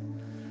to that.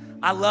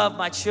 I love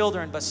my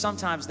children, but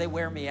sometimes they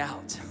wear me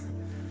out,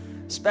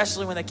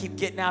 especially when they keep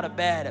getting out of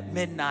bed at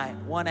midnight,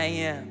 1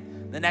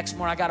 a.m. The next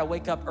morning, I gotta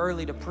wake up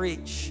early to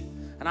preach.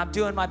 And I'm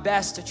doing my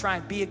best to try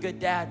and be a good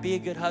dad, be a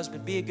good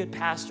husband, be a good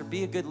pastor,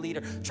 be a good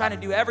leader, trying to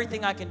do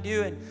everything I can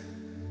do. And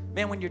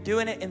man, when you're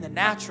doing it in the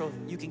natural,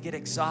 you can get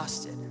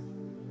exhausted.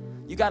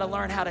 You gotta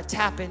learn how to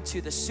tap into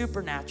the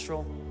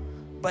supernatural,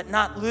 but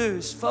not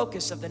lose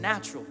focus of the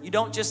natural. You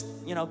don't just,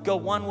 go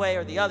one way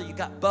or the other. You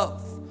got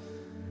both.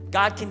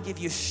 God can give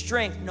you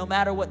strength no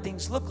matter what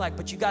things look like,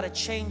 but you got to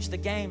change the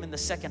game in the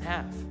second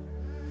half.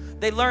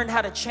 They learned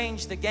how to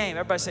change the game.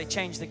 Everybody say,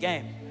 change the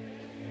game.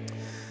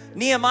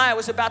 Nehemiah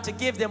was about to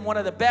give them one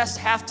of the best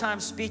halftime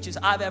speeches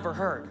I've ever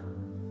heard.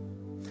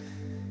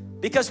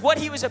 Because what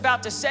he was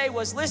about to say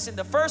was, listen,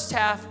 the first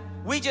half,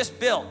 we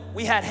just built.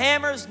 We had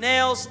hammers,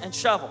 nails, and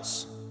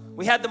shovels.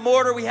 We had the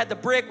mortar, we had the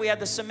brick, we had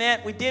the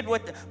cement,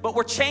 but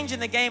we're changing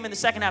the game in the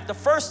second half. The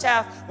first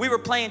half, we were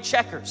playing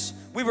checkers.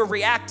 We were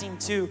reacting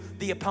to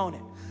the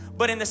opponent.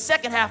 But in the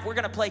second half, we're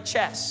gonna play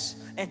chess.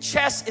 And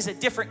chess is a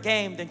different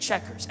game than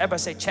checkers. Everybody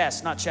say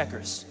chess, not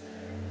checkers.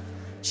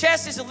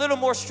 Chess is a little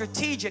more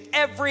strategic.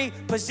 Every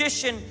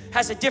position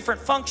has a different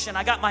function.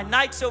 I got my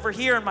knights over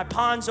here and my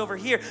pawns over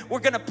here. We're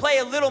gonna play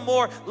a little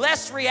more,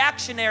 less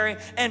reactionary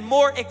and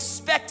more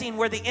expecting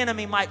where the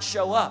enemy might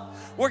show up.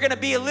 We're gonna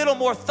be a little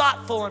more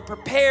thoughtful and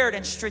prepared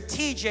and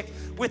strategic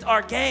with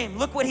our game.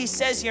 Look what he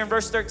says here in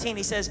verse 13.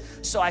 He says,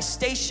 so I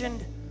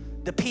stationed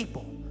the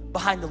people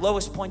behind the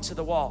lowest points of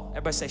the wall.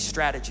 Everybody say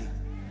strategy.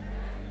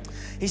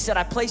 He said,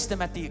 I placed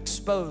them at the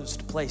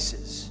exposed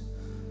places.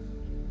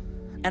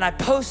 And I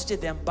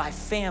posted them by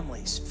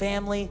families,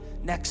 family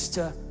next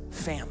to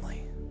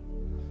family.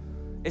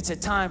 It's a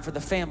time for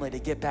the family to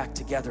get back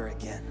together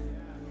again.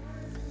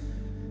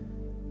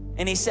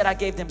 And he said, I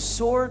gave them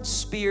swords,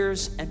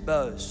 spears, and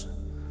bows.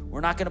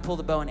 We're not gonna pull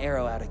the bow and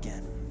arrow out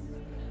again.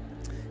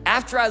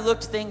 After I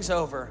looked things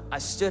over, I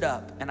stood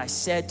up and I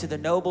said to the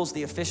nobles,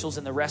 the officials,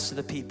 and the rest of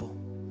the people,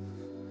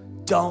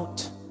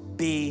 don't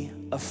be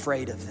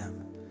afraid of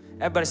them.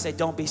 Everybody say,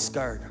 don't be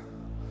scared.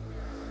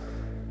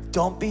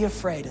 Don't be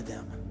afraid of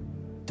them.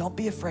 Don't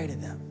be afraid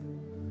of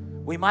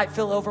them. We might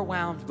feel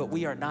overwhelmed, but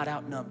we are not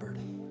outnumbered.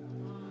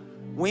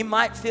 We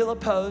might feel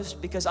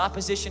opposed because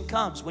opposition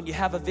comes. When you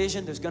have a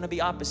vision, there's going to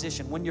be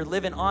opposition. When you're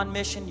living on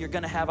mission, you're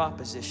going to have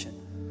opposition.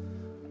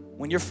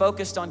 When you're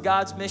focused on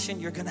God's mission,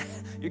 you're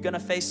going to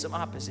face some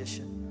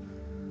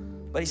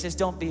opposition. But he says,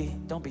 don't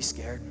be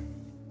scared.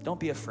 Don't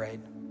be afraid.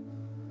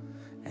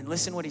 And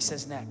listen what he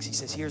says next. He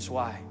says, here's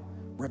why.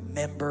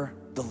 Remember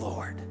the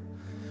Lord.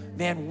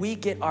 Man, we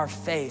get our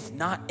faith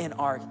not in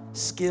our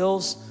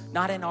skills,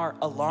 not in our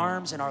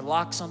alarms and our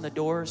locks on the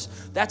doors.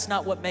 That's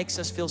not what makes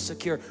us feel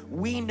secure.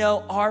 We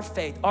know our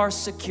faith, our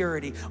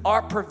security,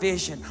 our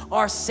provision,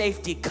 our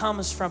safety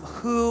comes from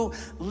who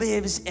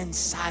lives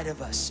inside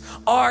of us.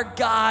 Our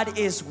God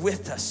is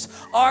with us.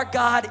 Our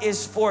God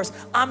is for us.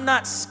 I'm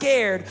not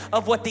scared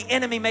of what the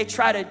enemy may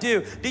try to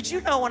do. Did you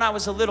know when I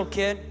was a little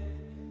kid,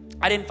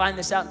 I didn't find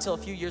this out until a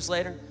few years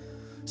later,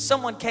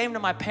 someone came to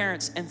my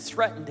parents and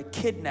threatened to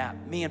kidnap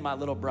me and my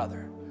little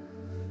brother,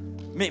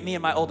 me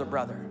and my older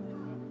brother.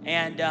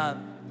 And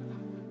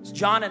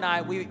John and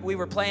I, we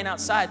were playing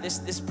outside.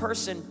 This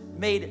person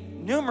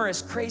made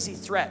numerous crazy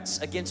threats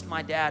against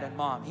my dad and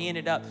mom. He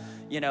ended up,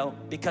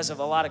 because of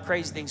a lot of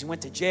crazy things, he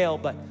went to jail,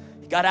 but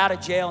he got out of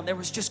jail and there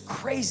was just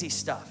crazy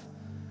stuff.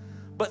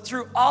 But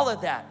through all of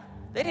that,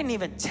 they didn't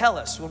even tell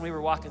us when we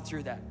were walking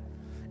through that.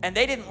 And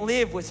they didn't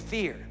live with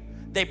fear.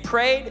 They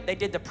prayed, they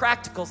did the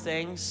practical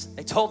things.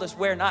 They told us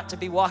where not to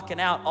be walking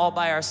out all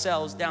by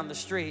ourselves down the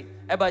street.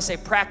 Everybody say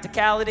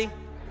practicality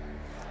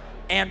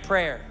and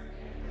prayer.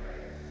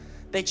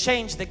 They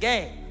changed the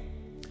game.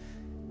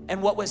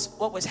 And what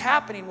was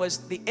happening was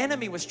the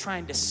enemy was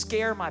trying to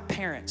scare my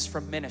parents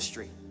from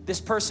ministry.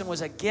 This person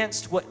was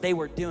against what they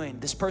were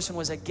doing. This person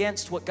was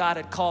against what God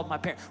had called my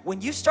parents.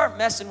 When you start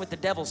messing with the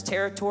devil's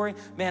territory,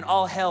 man,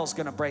 all hell's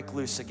gonna break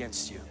loose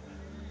against you.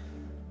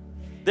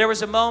 There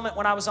was a moment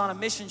when I was on a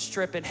missions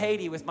trip in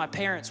Haiti with my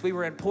parents. We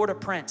were in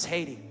Port-au-Prince,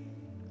 Haiti.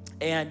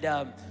 And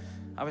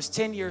I was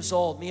 10 years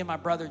old, me and my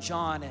brother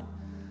John, and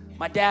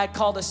my dad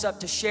called us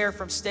up to share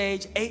from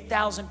stage.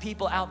 8,000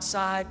 people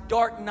outside,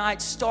 dark night,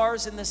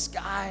 stars in the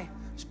sky.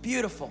 It was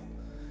beautiful.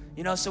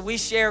 So we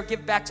share,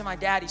 give back to my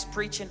dad. He's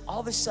preaching. All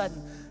of a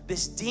sudden,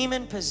 this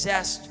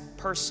demon-possessed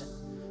person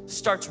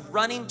starts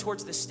running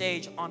towards the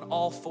stage on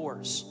all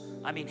fours.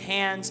 I mean,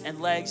 hands and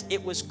legs.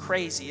 It was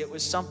crazy. It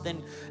was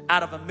something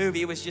out of a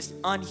movie. It was just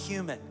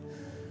unhuman.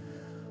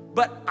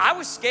 But I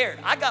was scared.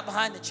 I got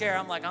behind the chair.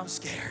 I'm like, I'm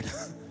scared.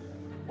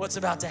 What's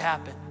about to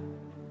happen?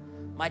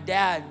 My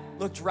dad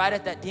looked right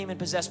at that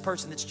demon-possessed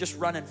person that's just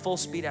running full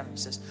speed at him and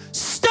says,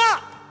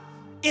 stop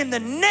in the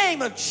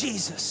name of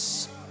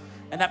Jesus.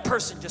 And that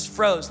person just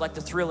froze like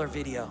the Thriller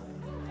video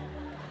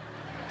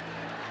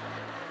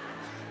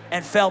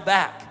and fell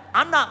back.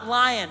 I'm not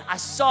lying. I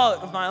saw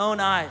it with my own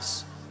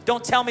eyes.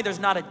 Don't tell me there's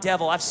not a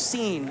devil. I've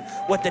seen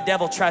what the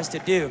devil tries to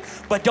do.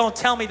 But don't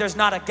tell me there's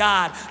not a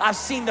God. I've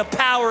seen the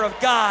power of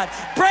God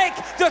break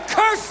the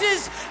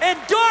curses and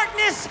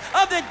darkness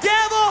of the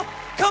devil.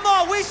 Come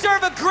on, we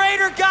serve a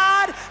greater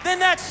God than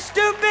that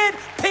stupid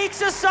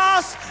pizza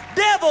sauce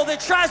devil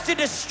that tries to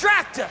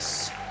distract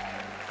us.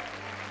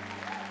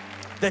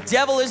 The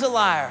devil is a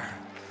liar.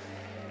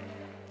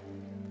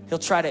 He'll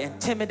try to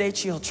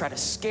intimidate you. He'll try to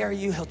scare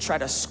you. He'll try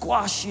to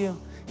squash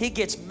you. He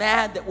gets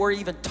mad that we're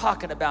even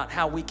talking about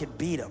how we can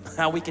beat him,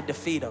 how we can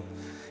defeat him.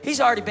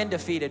 He's already been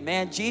defeated,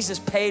 man. Jesus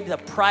paid the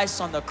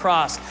price on the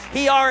cross.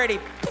 He already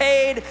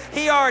paid.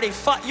 He already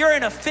fought. You're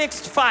in a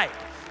fixed fight.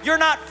 You're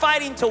not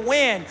fighting to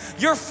win.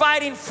 You're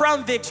fighting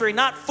from victory,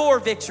 not for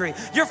victory.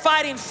 You're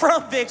fighting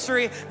from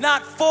victory,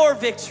 not for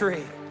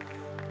victory.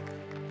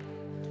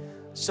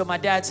 So my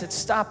dad said,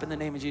 stop in the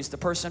name of Jesus. The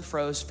person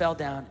froze, fell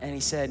down, and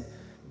he said,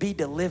 be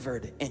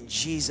delivered in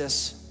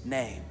Jesus'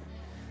 name.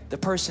 The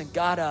person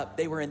got up,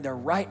 they were in their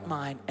right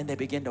mind, and they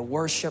began to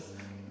worship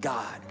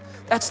God.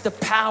 That's the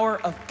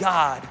power of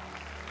God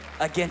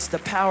against the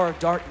power of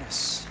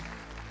darkness.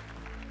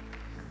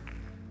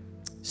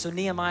 So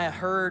Nehemiah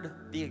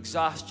heard the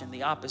exhaustion,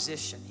 the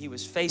opposition. He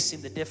was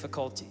facing the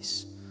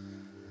difficulties.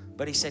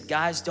 But he said,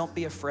 guys, don't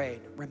be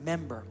afraid.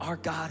 Remember, our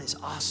God is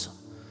awesome.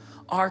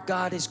 Our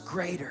God is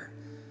greater.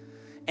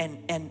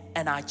 And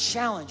I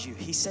challenge you.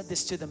 He said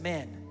this to the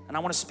men, and I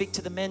want to speak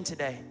to the men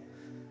today.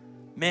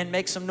 Men,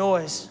 make some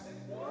noise.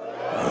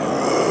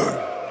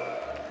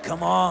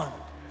 Come on.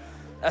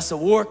 That's a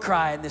war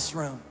cry in this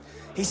room.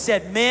 He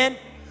said, men,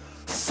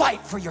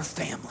 fight for your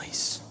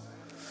families.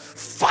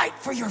 Fight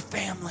for your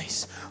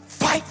families.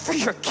 Fight for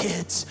your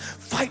kids.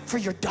 Fight for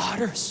your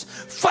daughters.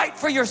 Fight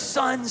for your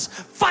sons.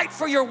 Fight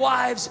for your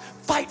wives.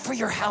 Fight for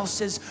your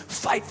houses.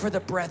 Fight for the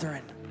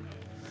brethren.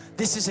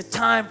 This is a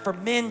time for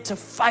men to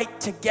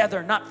fight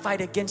together, not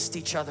fight against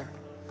each other.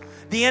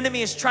 The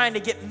enemy is trying to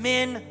get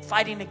men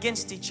fighting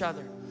against each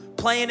other,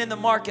 playing in the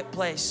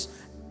marketplace,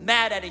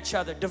 mad at each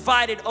other,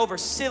 divided over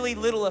silly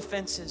little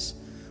offenses.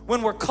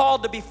 when we're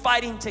called to be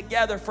fighting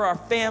together for our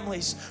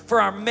families,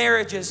 for our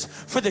marriages,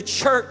 for the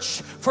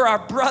church, for our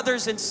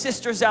brothers and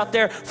sisters out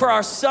there, for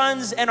our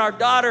sons and our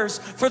daughters,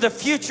 for the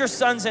future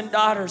sons and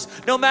daughters.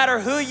 No matter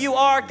who you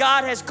are,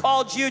 God has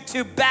called you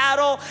to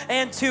battle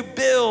and to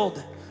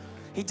build.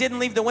 He didn't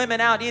leave the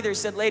women out either. He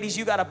said, ladies,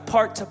 you got a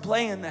part to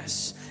play in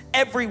this.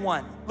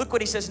 Everyone. Look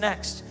what he says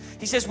next.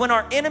 He says, when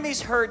our enemies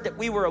heard that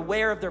we were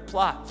aware of their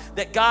plot,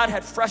 that God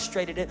had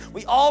frustrated it,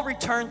 we all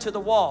returned to the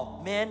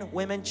wall. Men,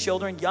 women,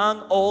 children,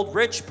 young, old,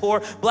 rich,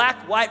 poor,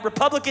 black, white,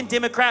 Republican,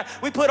 Democrat.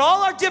 We put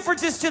all our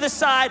differences to the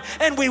side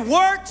and we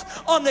worked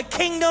on the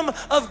kingdom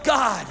of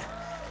God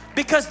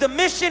because the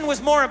mission was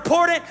more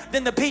important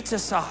than the pizza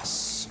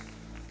sauce.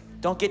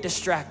 Don't get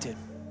distracted.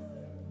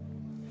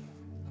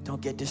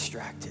 Don't get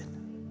distracted.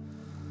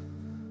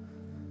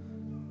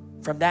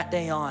 From that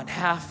day on,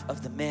 half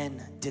of the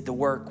men did the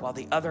work while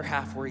the other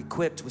half were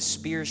equipped with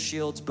spears,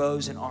 shields,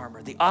 bows, and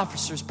armor. The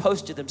officers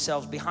posted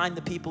themselves behind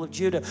the people of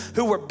Judah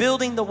who were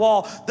building the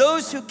wall.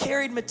 Those who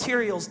carried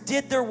materials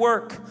did their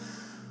work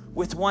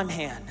with one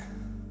hand.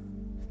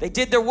 They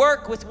did their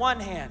work with one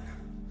hand.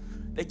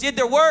 They did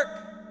their work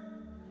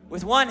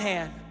with one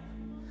hand.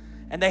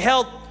 And they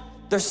held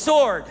their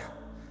sword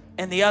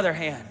in the other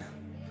hand.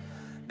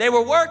 They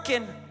were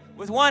working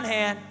with one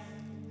hand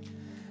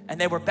and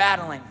they were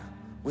battling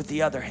with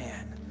the other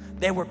hand.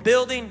 They were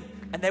building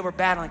and they were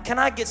battling. Can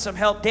I get some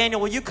help?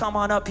 Daniel, will you come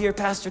on up here,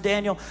 Pastor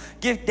Daniel?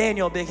 Give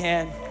Daniel a big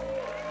hand.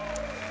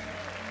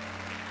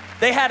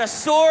 They had a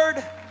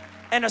sword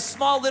and a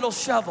small little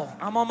shovel.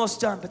 I'm almost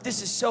done, but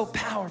this is so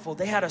powerful.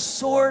 They had a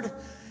sword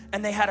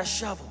and they had a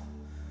shovel.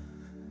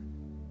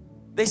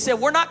 They said,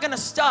 we're not gonna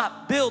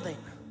stop building,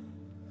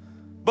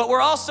 but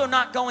we're also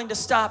not going to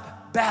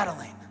stop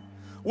battling.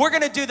 We're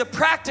gonna do the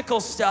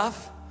practical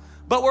stuff,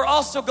 but we're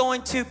also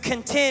going to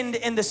contend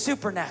in the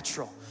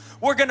supernatural.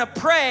 We're gonna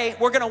pray,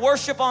 we're gonna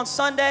worship on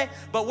Sunday,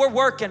 but we're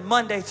working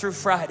Monday through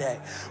Friday.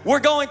 We're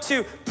going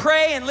to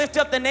pray and lift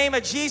up the name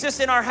of Jesus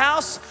in our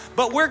house,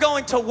 but we're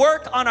going to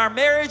work on our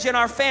marriage and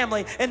our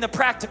family in the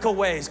practical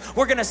ways.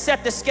 We're gonna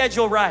set the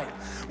schedule right.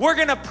 We're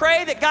gonna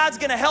pray that God's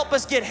gonna help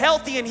us get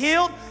healthy and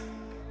healed,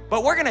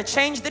 but we're gonna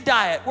change the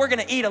diet. We're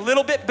gonna eat a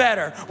little bit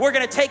better. We're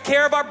gonna take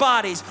care of our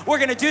bodies. We're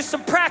gonna do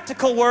some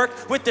practical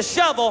work with the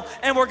shovel,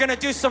 and we're gonna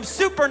do some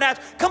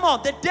supernatural. Come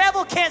on, the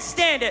devil can't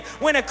stand it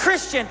when a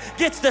Christian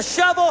gets the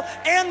shovel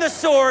and the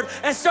sword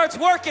and starts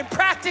working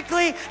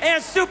practically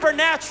and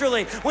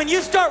supernaturally. When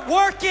you start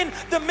working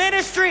the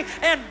ministry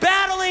and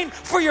battling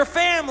for your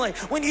family,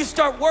 when you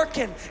start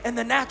working in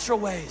the natural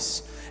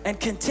ways and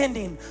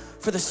contending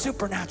for the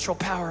supernatural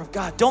power of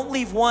God. Don't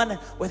leave one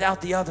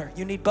without the other.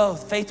 You need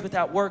both. Faith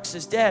without works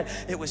is dead.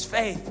 It was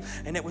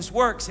faith and it was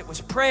works. It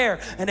was prayer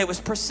and it was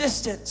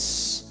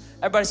persistence.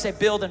 Everybody say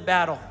build and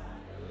battle.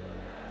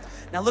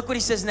 Now look what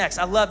he says next.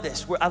 I love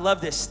this. I love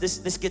this.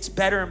 This gets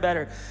better and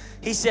better.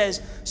 He says,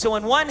 so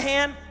in one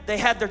hand they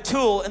had their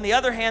tool, in the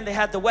other hand they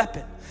had the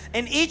weapon.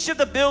 And each of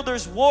the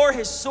builders wore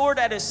his sword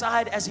at his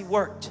side as he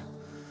worked.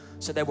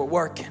 So they were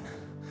working.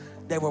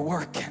 They were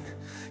working.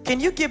 Can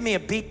you give me a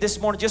beat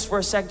this morning just for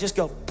a second? Just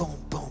go boom,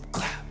 boom,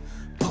 clap,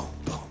 boom,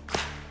 boom,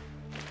 clap.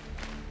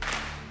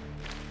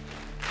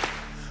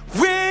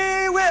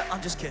 We will.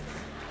 I'm just kidding.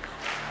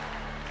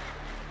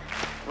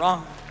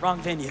 Wrong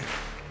venue.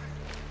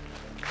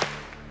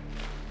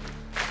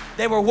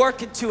 They were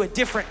working to a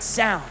different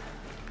sound.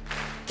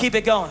 Keep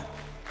it going.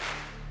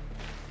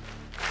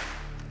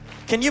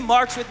 Can you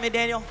march with me,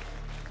 Daniel?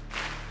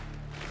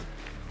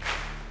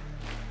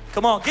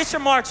 Come on, get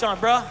your march on,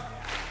 bro.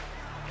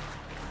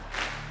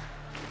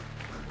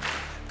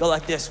 Go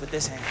like this with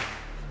this hand.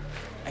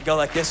 And go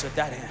like this with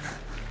that hand.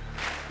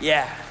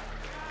 Yeah.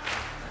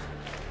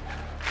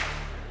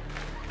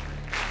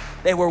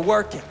 They were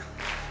working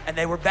and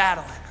they were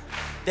battling.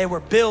 They were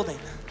building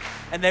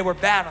and they were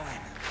battling.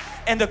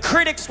 And the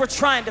critics were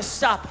trying to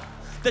stop them.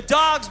 The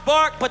dogs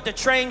bark, but the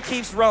train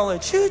keeps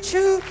rolling. Choo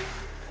choo.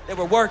 They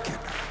were working.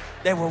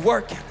 They were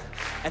working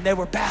and they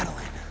were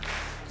battling.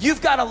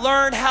 You've got to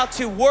learn how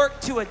to work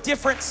to a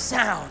different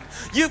sound.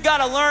 You've got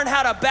to learn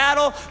how to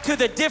battle to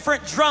the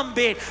different drum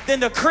beat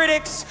than the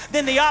critics,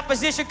 than the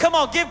opposition. Come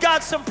on, give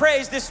God some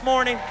praise this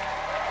morning.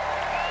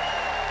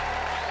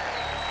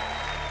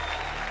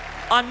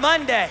 On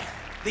Monday,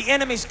 the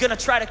enemy's gonna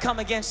try to come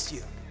against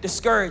you,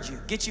 discourage you,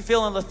 get you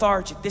feeling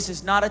lethargic. This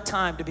is not a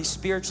time to be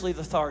spiritually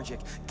lethargic.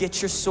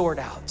 Get your sword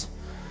out.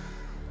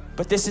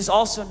 But this is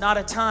also not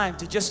a time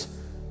to just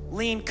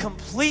lean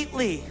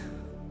completely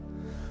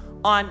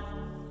on,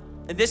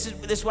 and this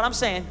is what I'm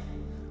saying,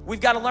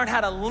 we've got to learn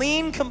how to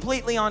lean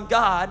completely on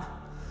God,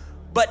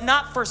 but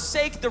not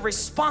forsake the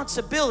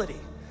responsibility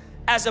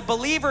as a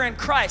believer in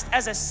Christ,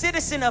 as a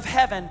citizen of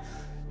heaven,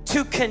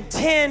 to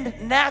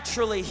contend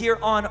naturally here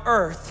on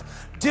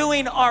earth,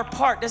 doing our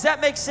part. Does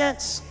that make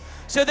sense?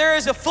 So there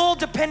is a full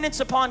dependence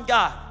upon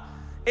God.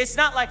 It's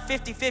not like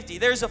 50-50.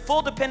 There's a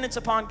full dependence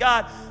upon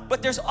God,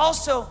 but there's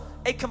also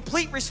a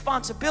complete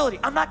responsibility.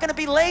 I'm not gonna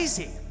be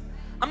lazy.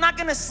 I'm not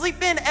gonna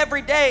sleep in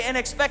every day and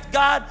expect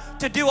God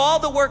to do all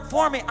the work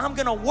for me. I'm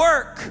gonna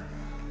work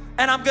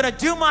and I'm gonna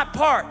do my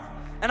part.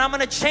 and I'm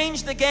gonna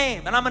change the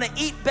game, and I'm gonna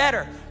eat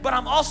better, but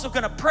I'm also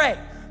gonna pray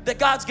that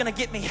God's gonna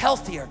get me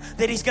healthier,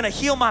 that He's gonna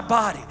heal my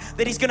body,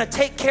 that He's gonna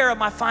take care of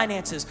my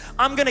finances.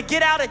 I'm gonna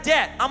get out of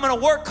debt. I'm gonna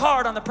work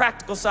hard on the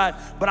practical side,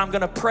 but I'm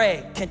gonna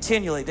pray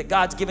continually that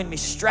God's giving me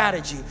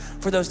strategy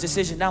for those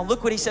decisions. Now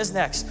look what he says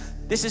next.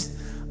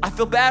 I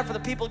feel bad for the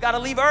people who gotta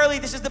leave early.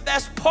 This is the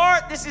best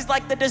part. This is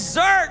like the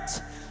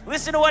dessert.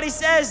 Listen to what he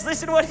says.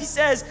 Listen to what he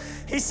says.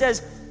 He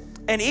says,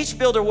 and each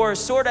builder wore a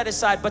sword at his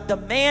side, but the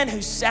man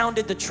who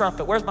sounded the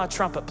trumpet, where's my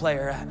trumpet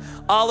player at?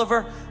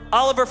 Oliver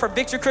from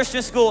Victory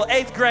Christian School,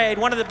 8th grade,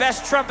 one of the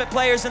best trumpet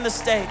players in the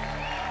state.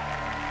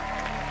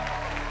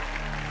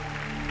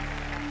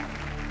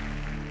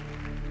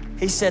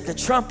 He said, the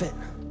trumpet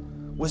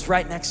was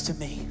right next to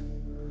me.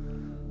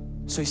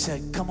 So he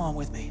said, come on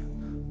with me.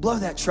 Blow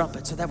that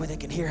trumpet so that way they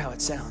can hear how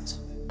it sounds.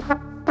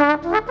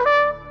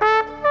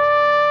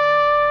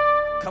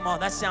 Come on,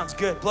 that sounds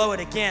good. Blow it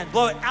again.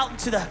 Blow it out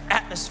into the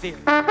atmosphere.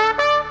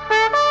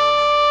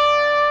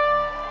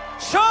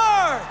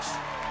 Charge!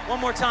 One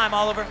more time,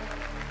 Oliver.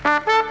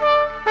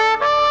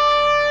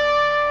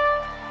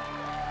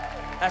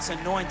 That's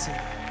anointing.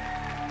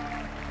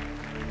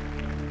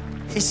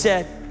 He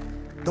said,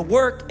 the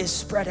work is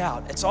spread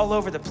out. It's all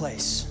over the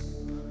place.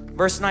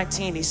 Verse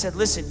 19, he said,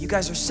 listen, you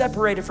guys are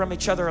separated from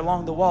each other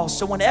along the wall.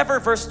 So whenever,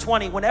 verse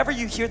 20, whenever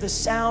you hear the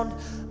sound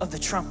of the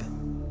trumpet,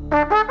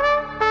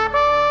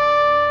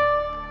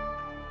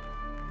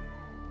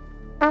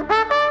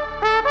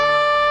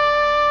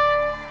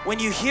 when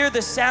you hear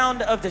the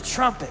sound of the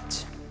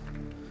trumpet,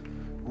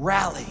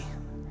 rally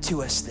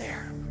to us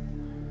there.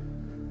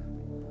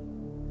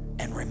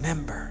 And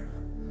remember,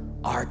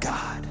 our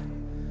God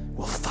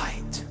will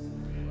fight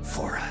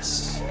for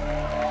us.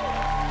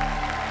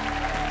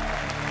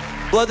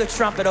 Blow the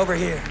trumpet over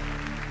here.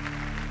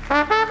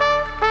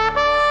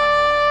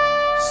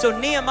 So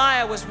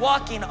Nehemiah was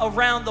walking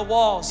around the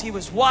walls. He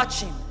was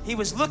watching. He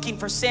was looking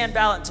for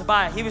Sanballat and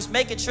Tobiah. He was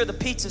making sure the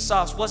pizza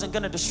sauce wasn't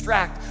going to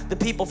distract the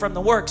people from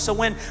the work. So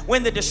when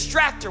the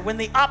distractor, when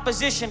the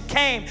opposition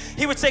came,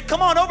 he would say,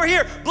 come on over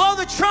here, blow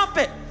the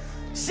trumpet,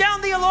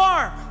 sound the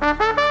alarm.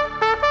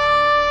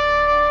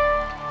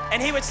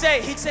 And he'd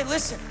say,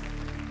 listen,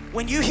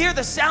 when you hear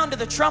the sound of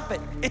the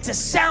trumpet, it's a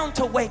sound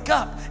to wake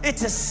up.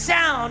 It's a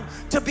sound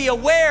to be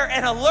aware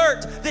and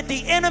alert that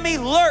the enemy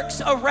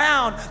lurks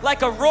around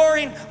like a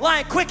roaring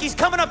lion. Quick, he's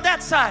coming up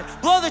that side.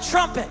 Blow the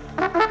trumpet.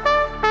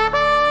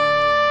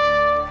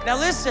 Now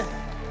listen,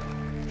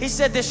 he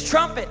said this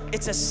trumpet,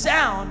 it's a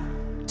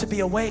sound to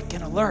be awake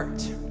and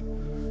alert.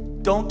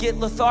 Don't get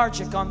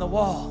lethargic on the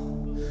wall.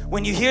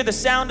 When you hear the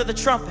sound of the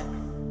trumpet,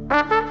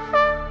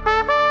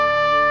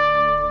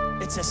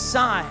 it's a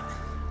sign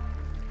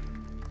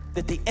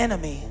that the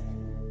enemy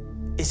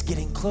is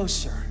getting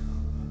closer.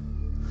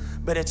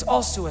 But it's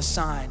also a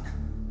sign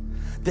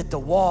that the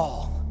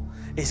wall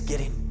is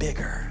getting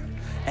bigger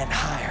and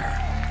higher.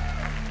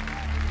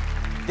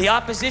 The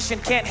opposition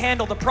can't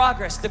handle the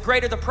progress. The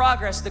greater the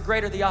progress, the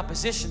greater the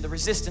opposition. The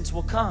resistance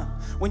will come.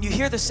 When you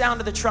hear the sound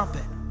of the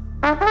trumpet,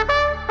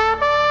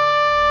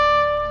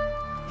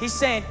 he's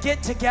saying,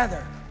 get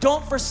together.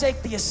 Don't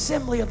forsake the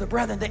assembly of the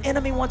brethren. The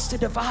enemy wants to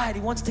divide.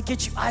 He wants to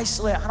get you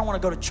isolated. I don't want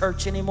to go to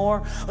church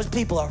anymore. Those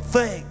people are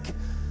fake.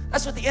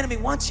 That's what the enemy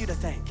wants you to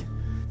think.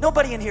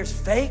 Nobody in here is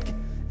fake.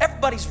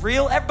 Everybody's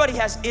real. Everybody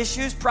has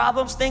issues,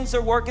 problems, things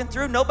they're working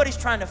through. Nobody's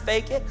trying to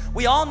fake it.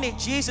 We all need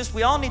Jesus.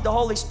 We all need the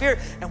Holy Spirit.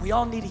 And we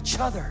all need each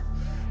other.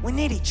 We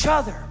need each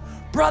other.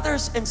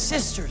 Brothers and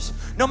sisters,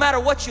 no matter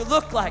what you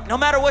look like, no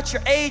matter what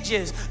your age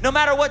is, no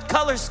matter what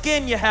color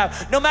skin you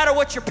have, no matter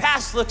what your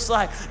past looks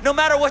like, no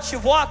matter what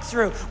you've walked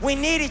through, we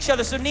need each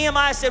other. So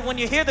Nehemiah said, when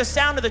you hear the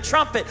sound of the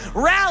trumpet,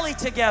 rally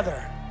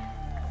together.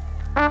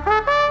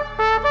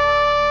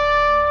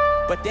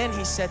 But then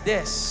he said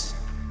this.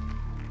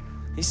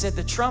 He said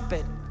the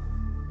trumpet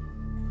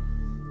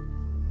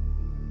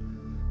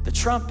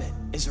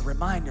is a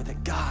reminder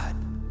that God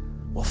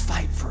will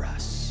fight for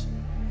us.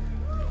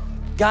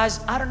 Guys,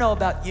 I don't know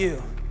about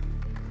you,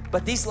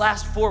 but these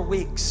last 4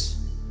 weeks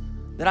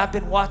that I've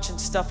been watching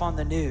stuff on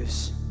the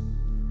news,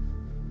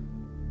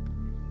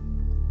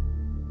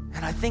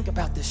 and I think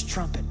about this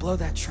trumpet, blow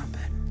that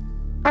trumpet.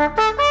 I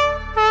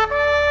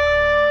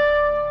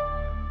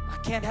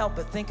can't help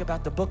but think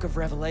about the book of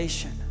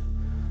Revelation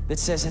that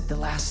says at the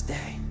last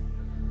day,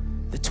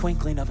 the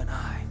twinkling of an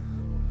eye,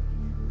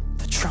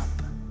 the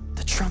trumpet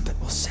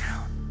will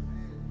sound.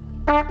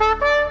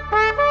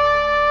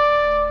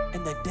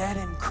 And the dead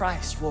in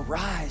Christ will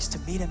rise to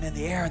meet him in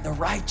the air, and the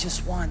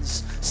righteous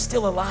ones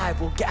still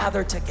alive will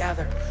gather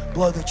together.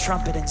 Blow the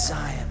trumpet in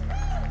Zion.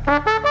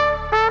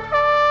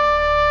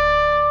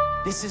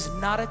 This is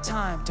not a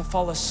time to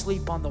fall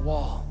asleep on the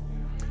wall.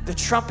 The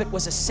trumpet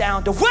was a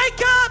sound to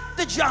wake up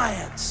the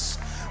giants.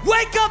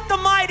 Wake up the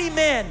mighty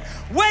men.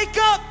 Wake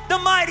up the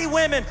mighty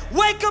women.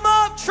 Wake them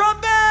up,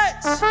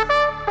 trumpets.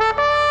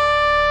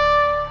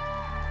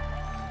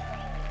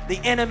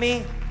 The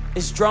enemy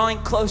is drawing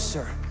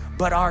closer,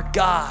 but our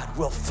God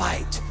will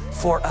fight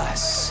for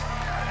us.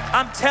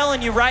 I'm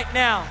telling you right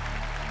now,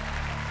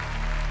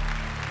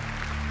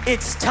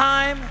 it's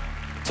time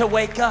to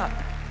wake up.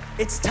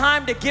 It's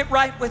time to get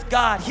right with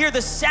God. Hear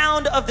the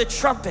sound of the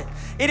trumpet.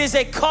 It is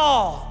a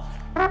call.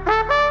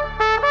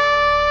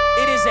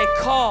 It is a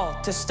call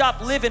to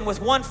stop living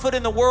with one foot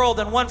in the world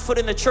and one foot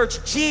in the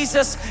church.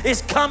 Jesus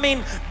is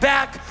coming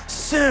back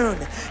soon.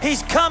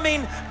 He's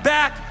coming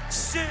back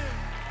soon.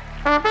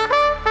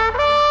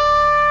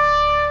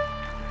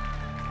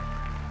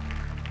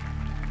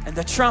 And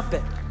the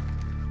trumpet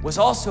was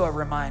also a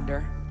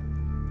reminder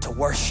to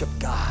worship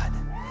God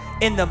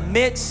in the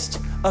midst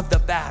of the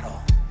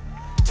battle.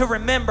 To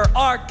remember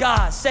our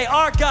God. Say,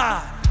 our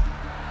God.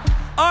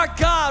 Our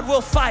God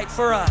will fight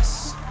for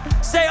us.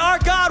 Say, our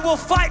God will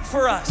fight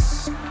for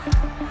us.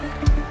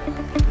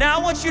 Now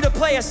I want you to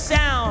play a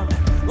sound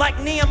like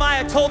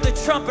Nehemiah told the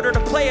trumpeter to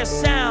play a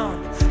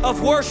sound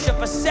of worship,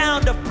 a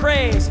sound of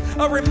praise,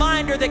 a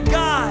reminder that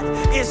God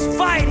is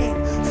fighting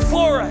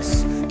for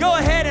us. Go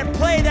ahead and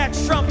play that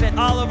trumpet,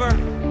 Oliver.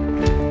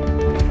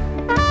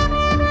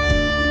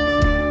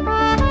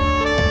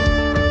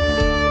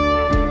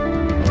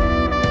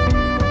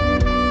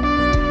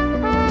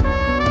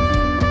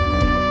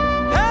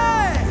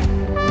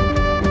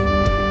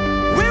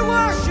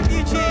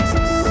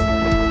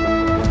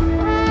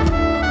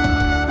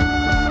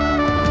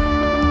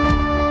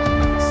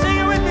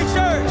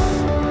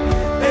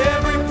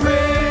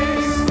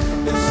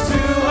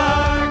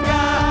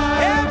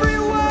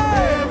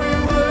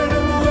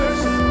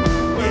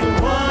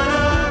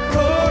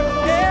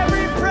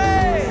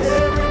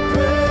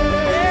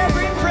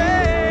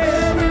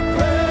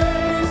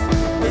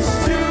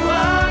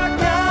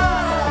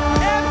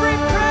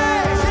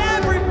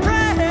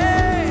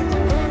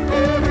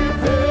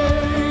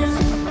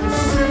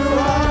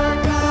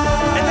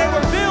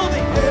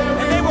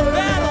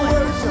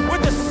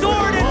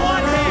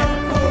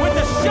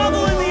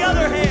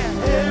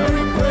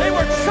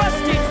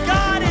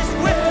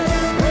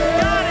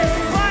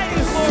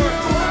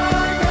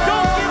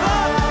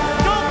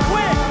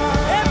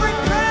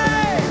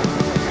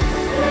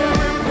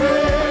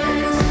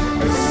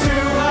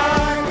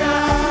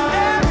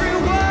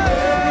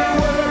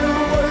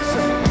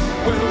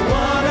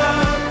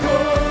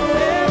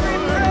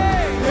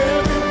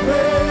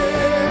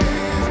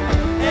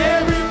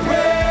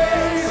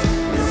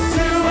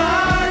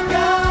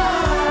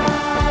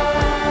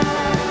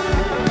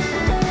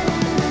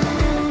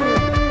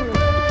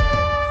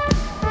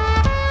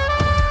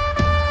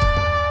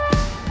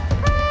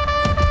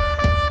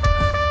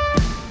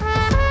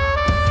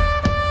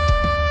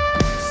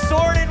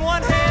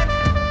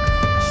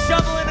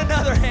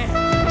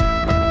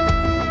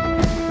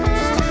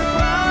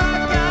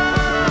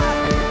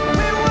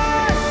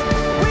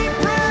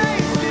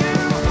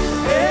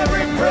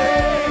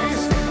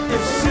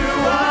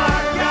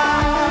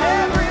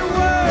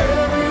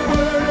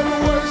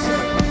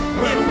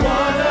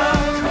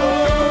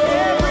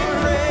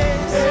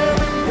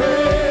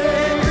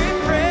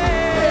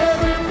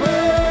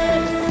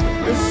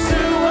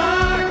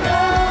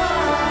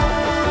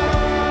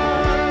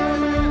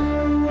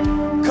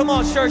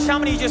 Church, how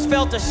many of you just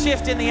felt a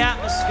shift in the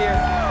atmosphere?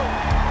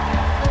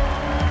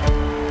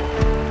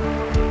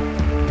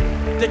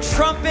 The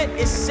trumpet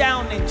is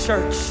sounding,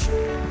 church.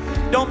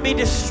 Don't be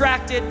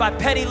distracted by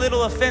petty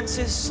little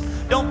offenses.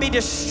 Don't be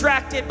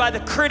distracted by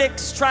the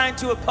critics trying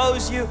to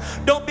oppose you.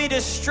 Don't be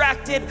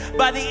distracted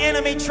by the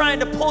enemy trying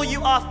to pull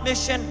you off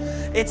mission.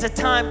 It's a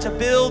time to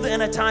build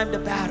and a time to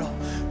battle.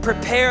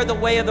 Prepare the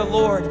way of the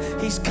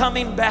Lord. He's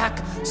coming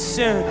back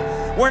soon.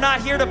 We're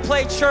not here to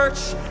play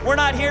church. We're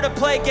not here to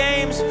play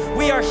games.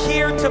 We are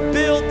here to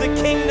build the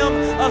kingdom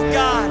of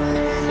God.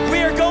 We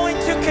are going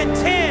to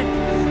contend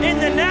in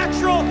the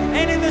natural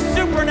and in the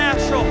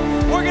supernatural.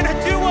 We're going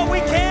to do what we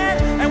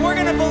can, and we're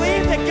going to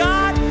believe that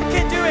God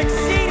can do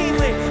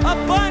exceedingly,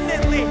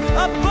 abundantly,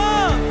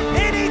 above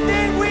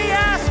anything we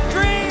ask,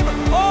 dream,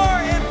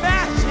 or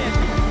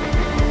imagine.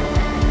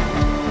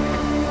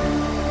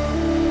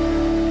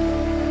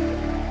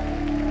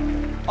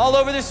 All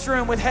over this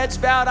room with heads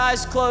bowed,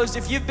 eyes closed,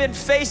 if you've been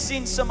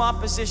facing some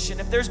opposition,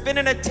 if there's been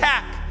an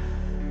attack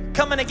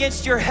coming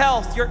against your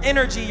health, your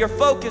energy, your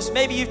focus,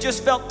 maybe you've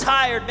just felt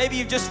tired, maybe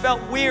you've just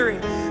felt weary,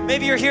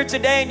 maybe you're here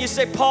today and you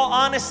say, Paul,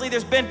 honestly,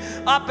 there's been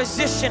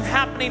opposition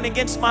happening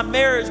against my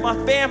marriage, my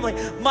family,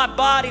 my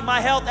body, my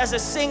health as a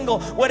single,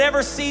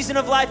 whatever season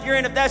of life you're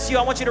in. If that's you,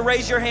 I want you to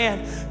raise your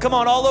hand. Come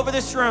on, all over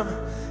this room.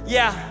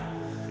 Yeah,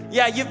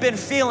 you've been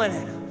feeling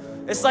it.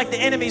 It's like the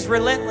enemy's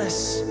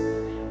relentless.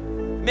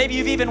 Maybe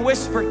you've even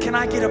whispered, can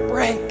I get a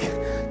break?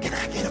 Can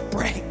I get a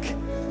break?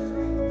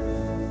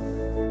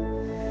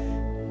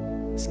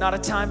 It's not a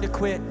time to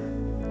quit.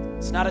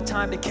 It's not a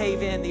time to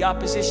cave in. The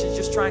opposition is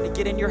just trying to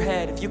get in your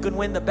head. If you can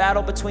win the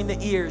battle between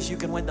the ears, you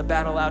can win the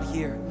battle out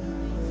here.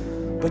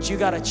 But you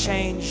gotta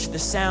change the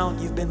sound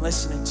you've been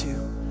listening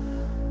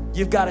to.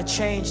 You've gotta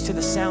change to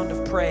the sound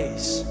of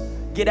praise.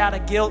 Get out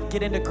of guilt,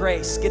 get into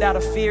grace. Get out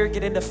of fear,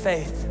 get into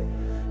faith.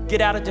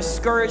 Get out of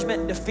discouragement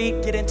and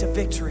defeat, get into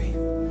victory.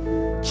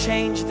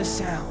 Change the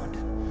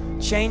sound,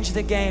 change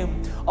the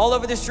game. All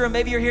over this room,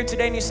 maybe you're here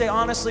today and you say,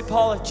 honestly,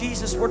 Paul, if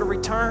Jesus were to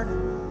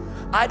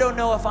return, I don't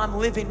know if I'm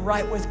living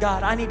right with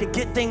God. I need to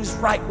get things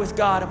right with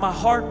God in my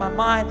heart, my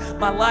mind,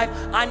 my life.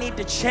 I need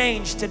to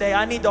change today.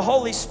 I need the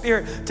Holy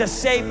Spirit to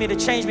save me, to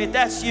change me. If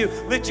that's you,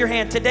 lift your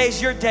hand.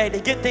 Today's your day to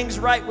get things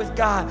right with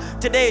God.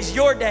 Today is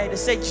your day to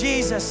say,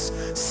 Jesus,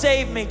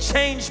 save me,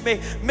 change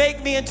me,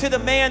 make me into the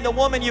man, the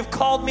woman you've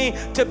called me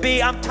to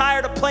be. I'm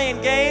tired of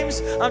playing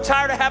games. I'm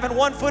tired of having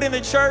one foot in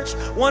the church,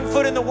 one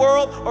foot in the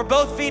world, or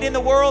both feet in the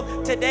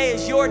world. Today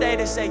is your day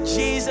to say,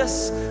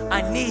 Jesus,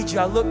 I need you.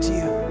 I look to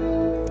you.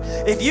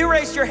 If you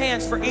raised your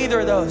hands for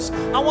either of those,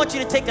 I want you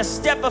to take a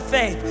step of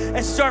faith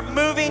and start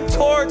moving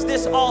towards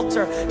this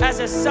altar as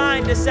a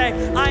sign to say,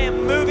 I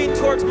am moving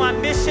towards my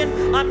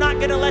mission. I'm not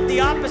gonna let the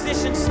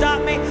opposition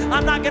stop me.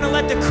 I'm not gonna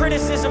let the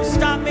criticism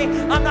stop me.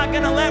 I'm not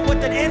gonna let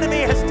what the enemy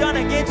has done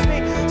against me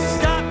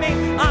stop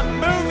me. I'm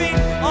moving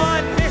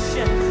on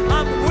mission.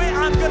 I'm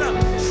gonna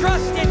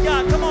trust in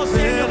God. Come on,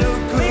 Samuel.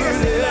 Lead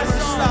us in that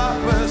song.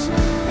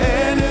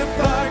 And if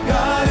our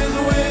God is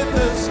with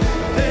us,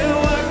 then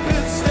what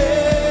can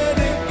stand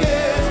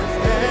against?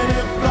 And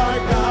if our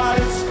God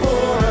is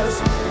for us,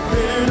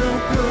 then who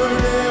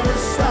could ever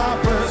stop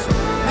us?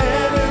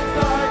 And if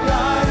our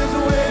God is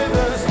with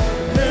us,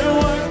 then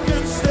what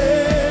can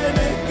stand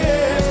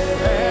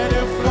against? And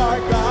if our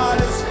God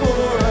is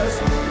for us,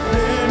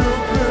 then who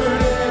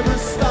could ever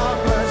stop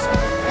us?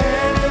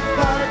 And if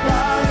our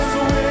God is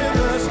with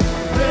us,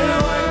 then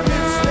what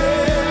can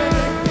stand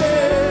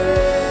against?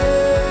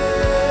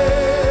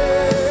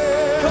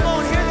 Come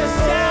on, hear the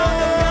sound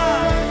of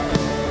God.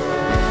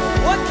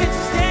 What can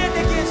stand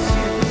against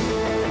you?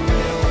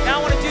 Now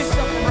I want to do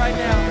something right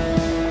now.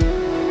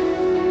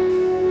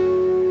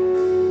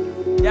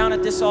 Down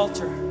at this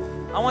altar,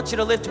 I want you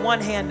to lift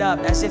one hand up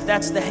as if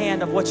that's the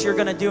hand of what you're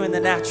going to do in the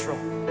natural.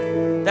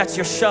 That's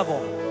your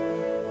shovel.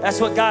 That's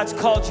what God's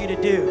called you to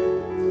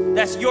do.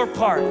 That's your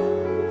part.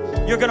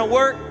 You're going to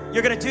work.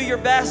 You're going to do your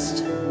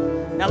best.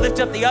 Now lift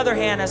up the other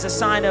hand as a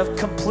sign of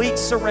complete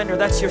surrender.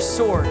 That's your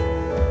sword.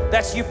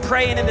 That's you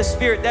praying in the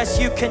Spirit. That's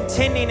you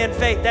continuing in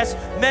faith. That's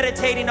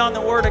meditating on the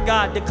Word of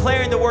God,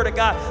 declaring the Word of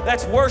God.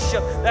 That's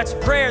worship. That's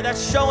prayer.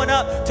 That's showing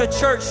up to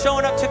church,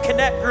 showing up to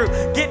Connect Group,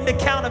 getting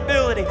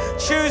accountability,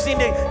 choosing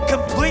to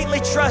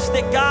completely trust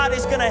that God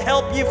is going to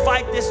help you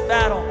fight this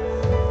battle.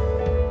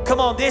 Come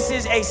on, this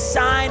is a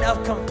sign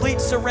of complete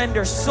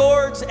surrender.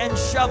 Swords and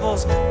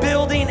shovels,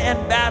 building and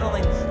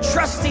battling,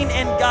 trusting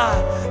in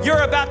God.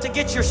 You're about to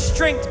get your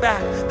strength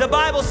back. The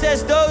Bible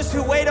says those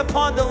who wait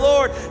upon the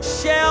Lord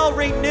shall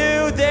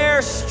renew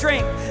their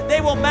strength. They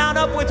will mount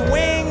up with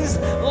wings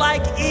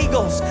like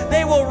eagles.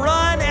 They will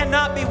run and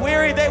not be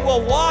weary. They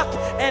will walk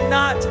and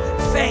not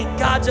faint.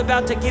 God's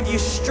about to give you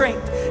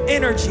strength,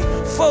 energy,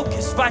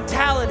 focus,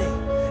 vitality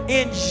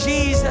in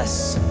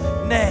Jesus'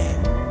 name.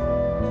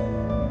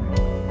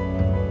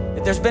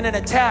 If there's been an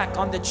attack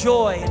on the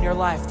joy in your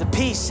life, the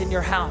peace in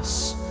your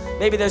house,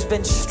 maybe there's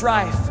been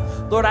strife,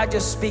 Lord, I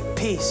just speak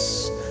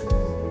peace.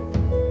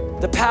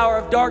 The power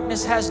of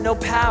darkness has no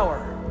power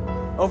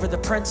over the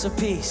Prince of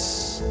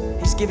Peace.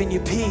 He's giving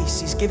you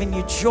peace. He's giving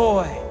you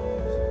joy.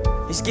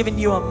 He's giving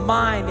you a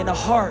mind and a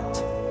heart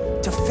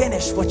to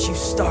finish what you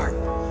start,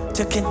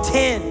 to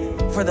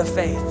contend for the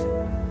faith.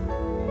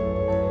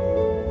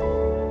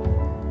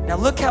 Now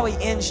look how he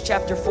ends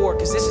chapter 4,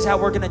 because this is how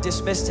we're going to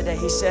dismiss today.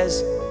 He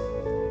says,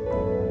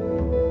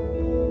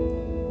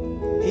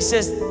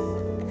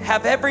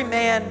 have every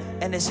man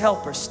and his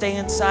helper stay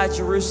inside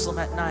Jerusalem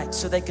at night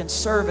so they can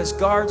serve as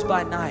guards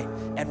by night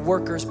and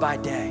workers by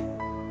day.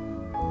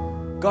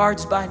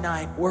 Guards by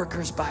night,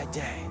 workers by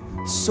day.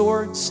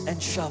 Swords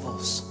and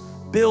shovels,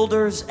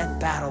 builders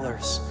and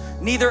battlers.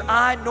 Neither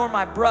I nor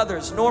my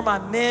brothers, nor my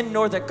men,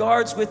 nor the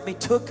guards with me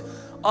took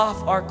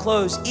off our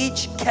clothes.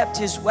 Each kept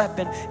his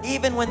weapon,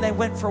 even when they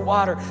went for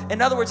water. In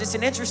other words, it's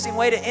an interesting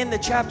way to end the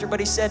chapter, but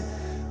he said,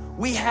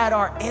 we had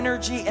our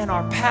energy and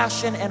our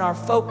passion and our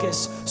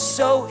focus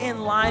so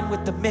in line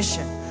with the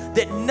mission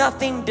that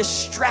nothing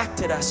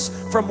distracted us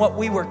from what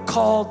we were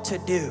called to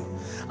do.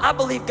 I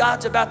believe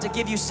God's about to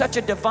give you such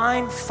a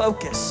divine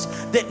focus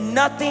that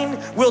nothing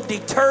will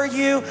deter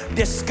you,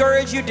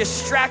 discourage you,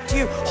 distract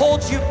you,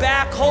 hold you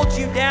back, hold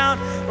you down.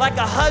 Like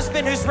a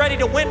husband who's ready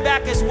to win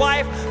back his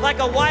wife, like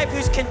a wife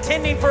who's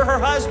contending for her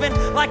husband,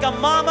 like a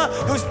mama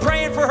who's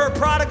praying for her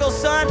prodigal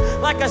son,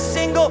 like a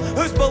single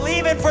who's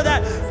believing for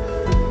that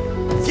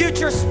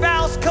future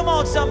spouse. Come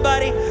on,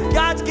 somebody.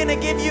 God's gonna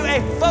give you a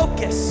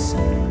focus.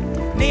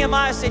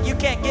 Nehemiah said, you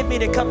can't get me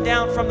to come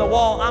down from the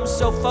wall. I'm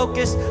so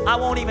focused, I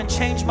won't even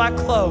change my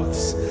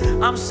clothes.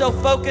 I'm so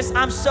focused,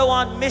 I'm so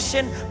on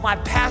mission. My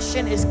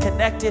passion is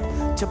connected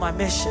to my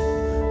mission.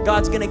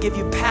 God's gonna give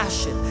you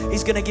passion.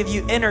 He's gonna give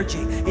you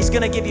energy. He's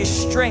gonna give you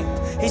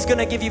strength. He's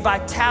gonna give you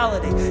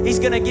vitality. He's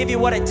gonna give you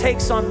what it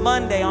takes on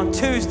Monday, on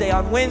Tuesday,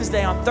 on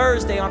Wednesday, on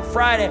Thursday, on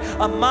Friday.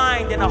 A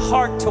mind and a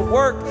heart to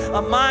work,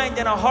 a mind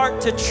and a heart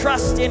to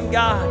trust in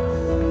God.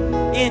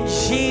 In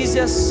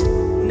Jesus'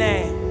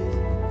 name.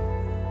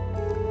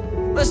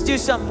 Let's do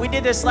something. We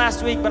did this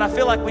last week, but I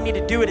feel like we need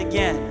to do it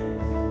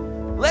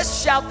again.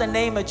 Let's shout the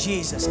name of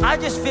Jesus. I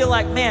just feel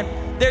like, man,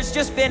 there's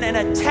just been an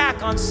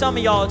attack on some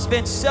of y'all. It's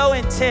been so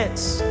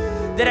intense.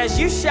 that as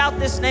you shout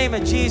this name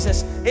of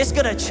Jesus, it's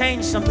gonna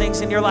change some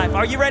things in your life.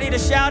 Are you ready to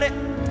shout it?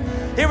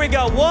 Here we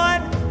go.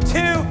 1,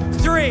 2,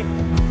 3.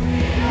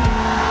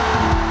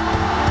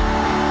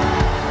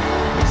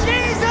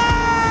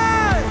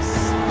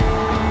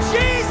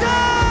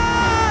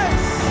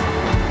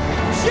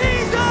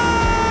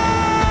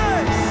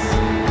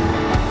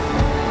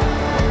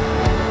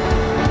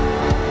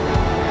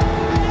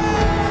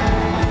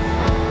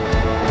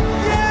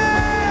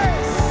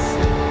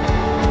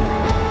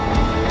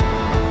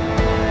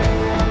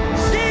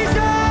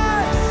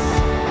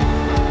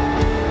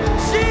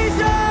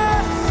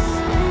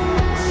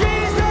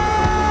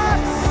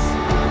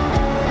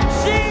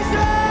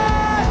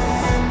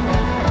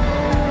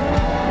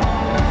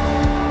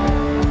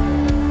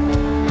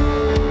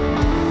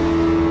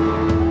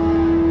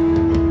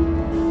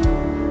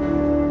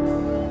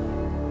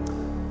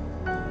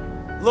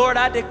 Lord,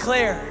 I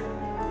declare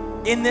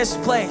in this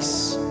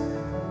place,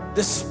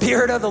 the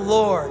Spirit of the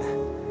Lord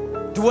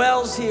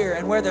dwells here,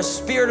 and where the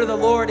Spirit of the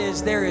Lord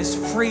is, there is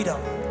freedom.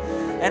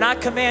 And I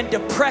command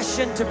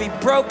depression to be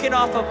broken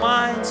off of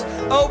minds,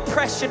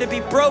 oppression to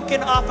be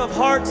broken off of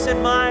hearts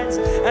and minds,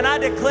 and I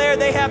declare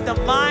they have the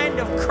mind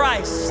of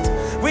Christ.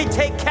 We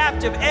take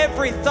captive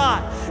every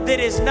thought that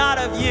is not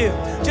of you.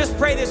 Just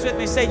pray this with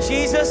me. Say,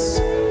 Jesus,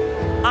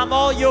 I'm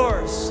all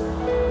yours.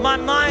 My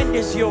mind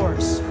is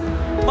yours.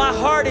 My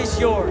heart is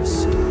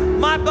yours.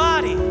 My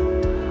body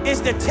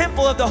is the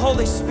temple of the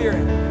Holy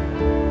Spirit.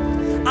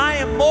 I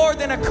am more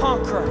than a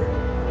conqueror.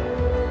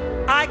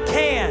 I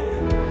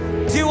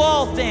can do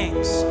all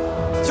things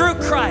through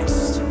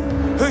Christ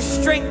who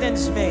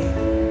strengthens me.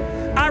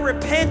 I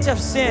repent of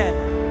sin.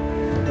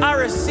 I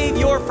receive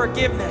your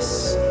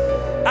forgiveness.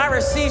 I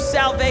receive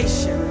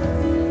salvation.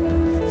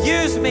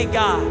 Use me,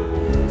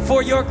 God,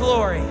 for your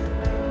glory,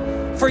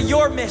 for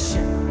your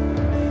mission.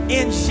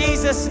 In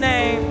Jesus'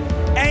 name,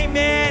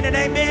 amen and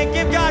amen.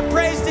 Give God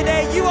praise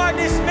today. You are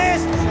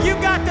dismissed. You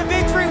got the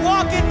victory.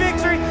 Walk in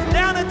victory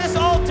down at this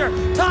altar.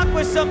 Talk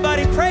with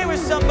somebody. Pray with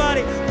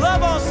somebody.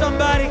 Love on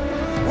somebody.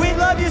 We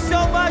love you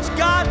so much.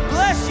 God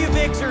bless you,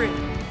 Victory.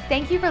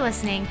 Thank you for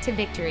listening to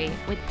Victory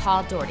with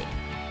Paul Daugherty.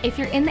 If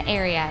you're in the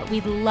area,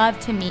 we'd love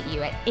to meet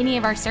you at any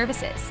of our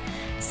services.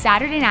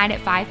 Saturday night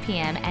at 5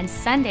 p.m. and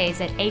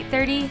Sundays at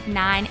 8:30,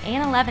 9,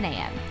 and 11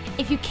 a.m.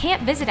 If you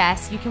can't visit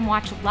us, you can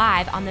watch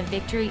live on the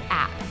Victory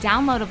app,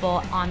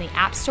 downloadable on the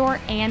App Store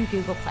and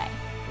Google Play.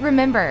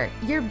 Remember,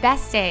 your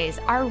best days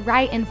are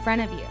right in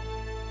front of you.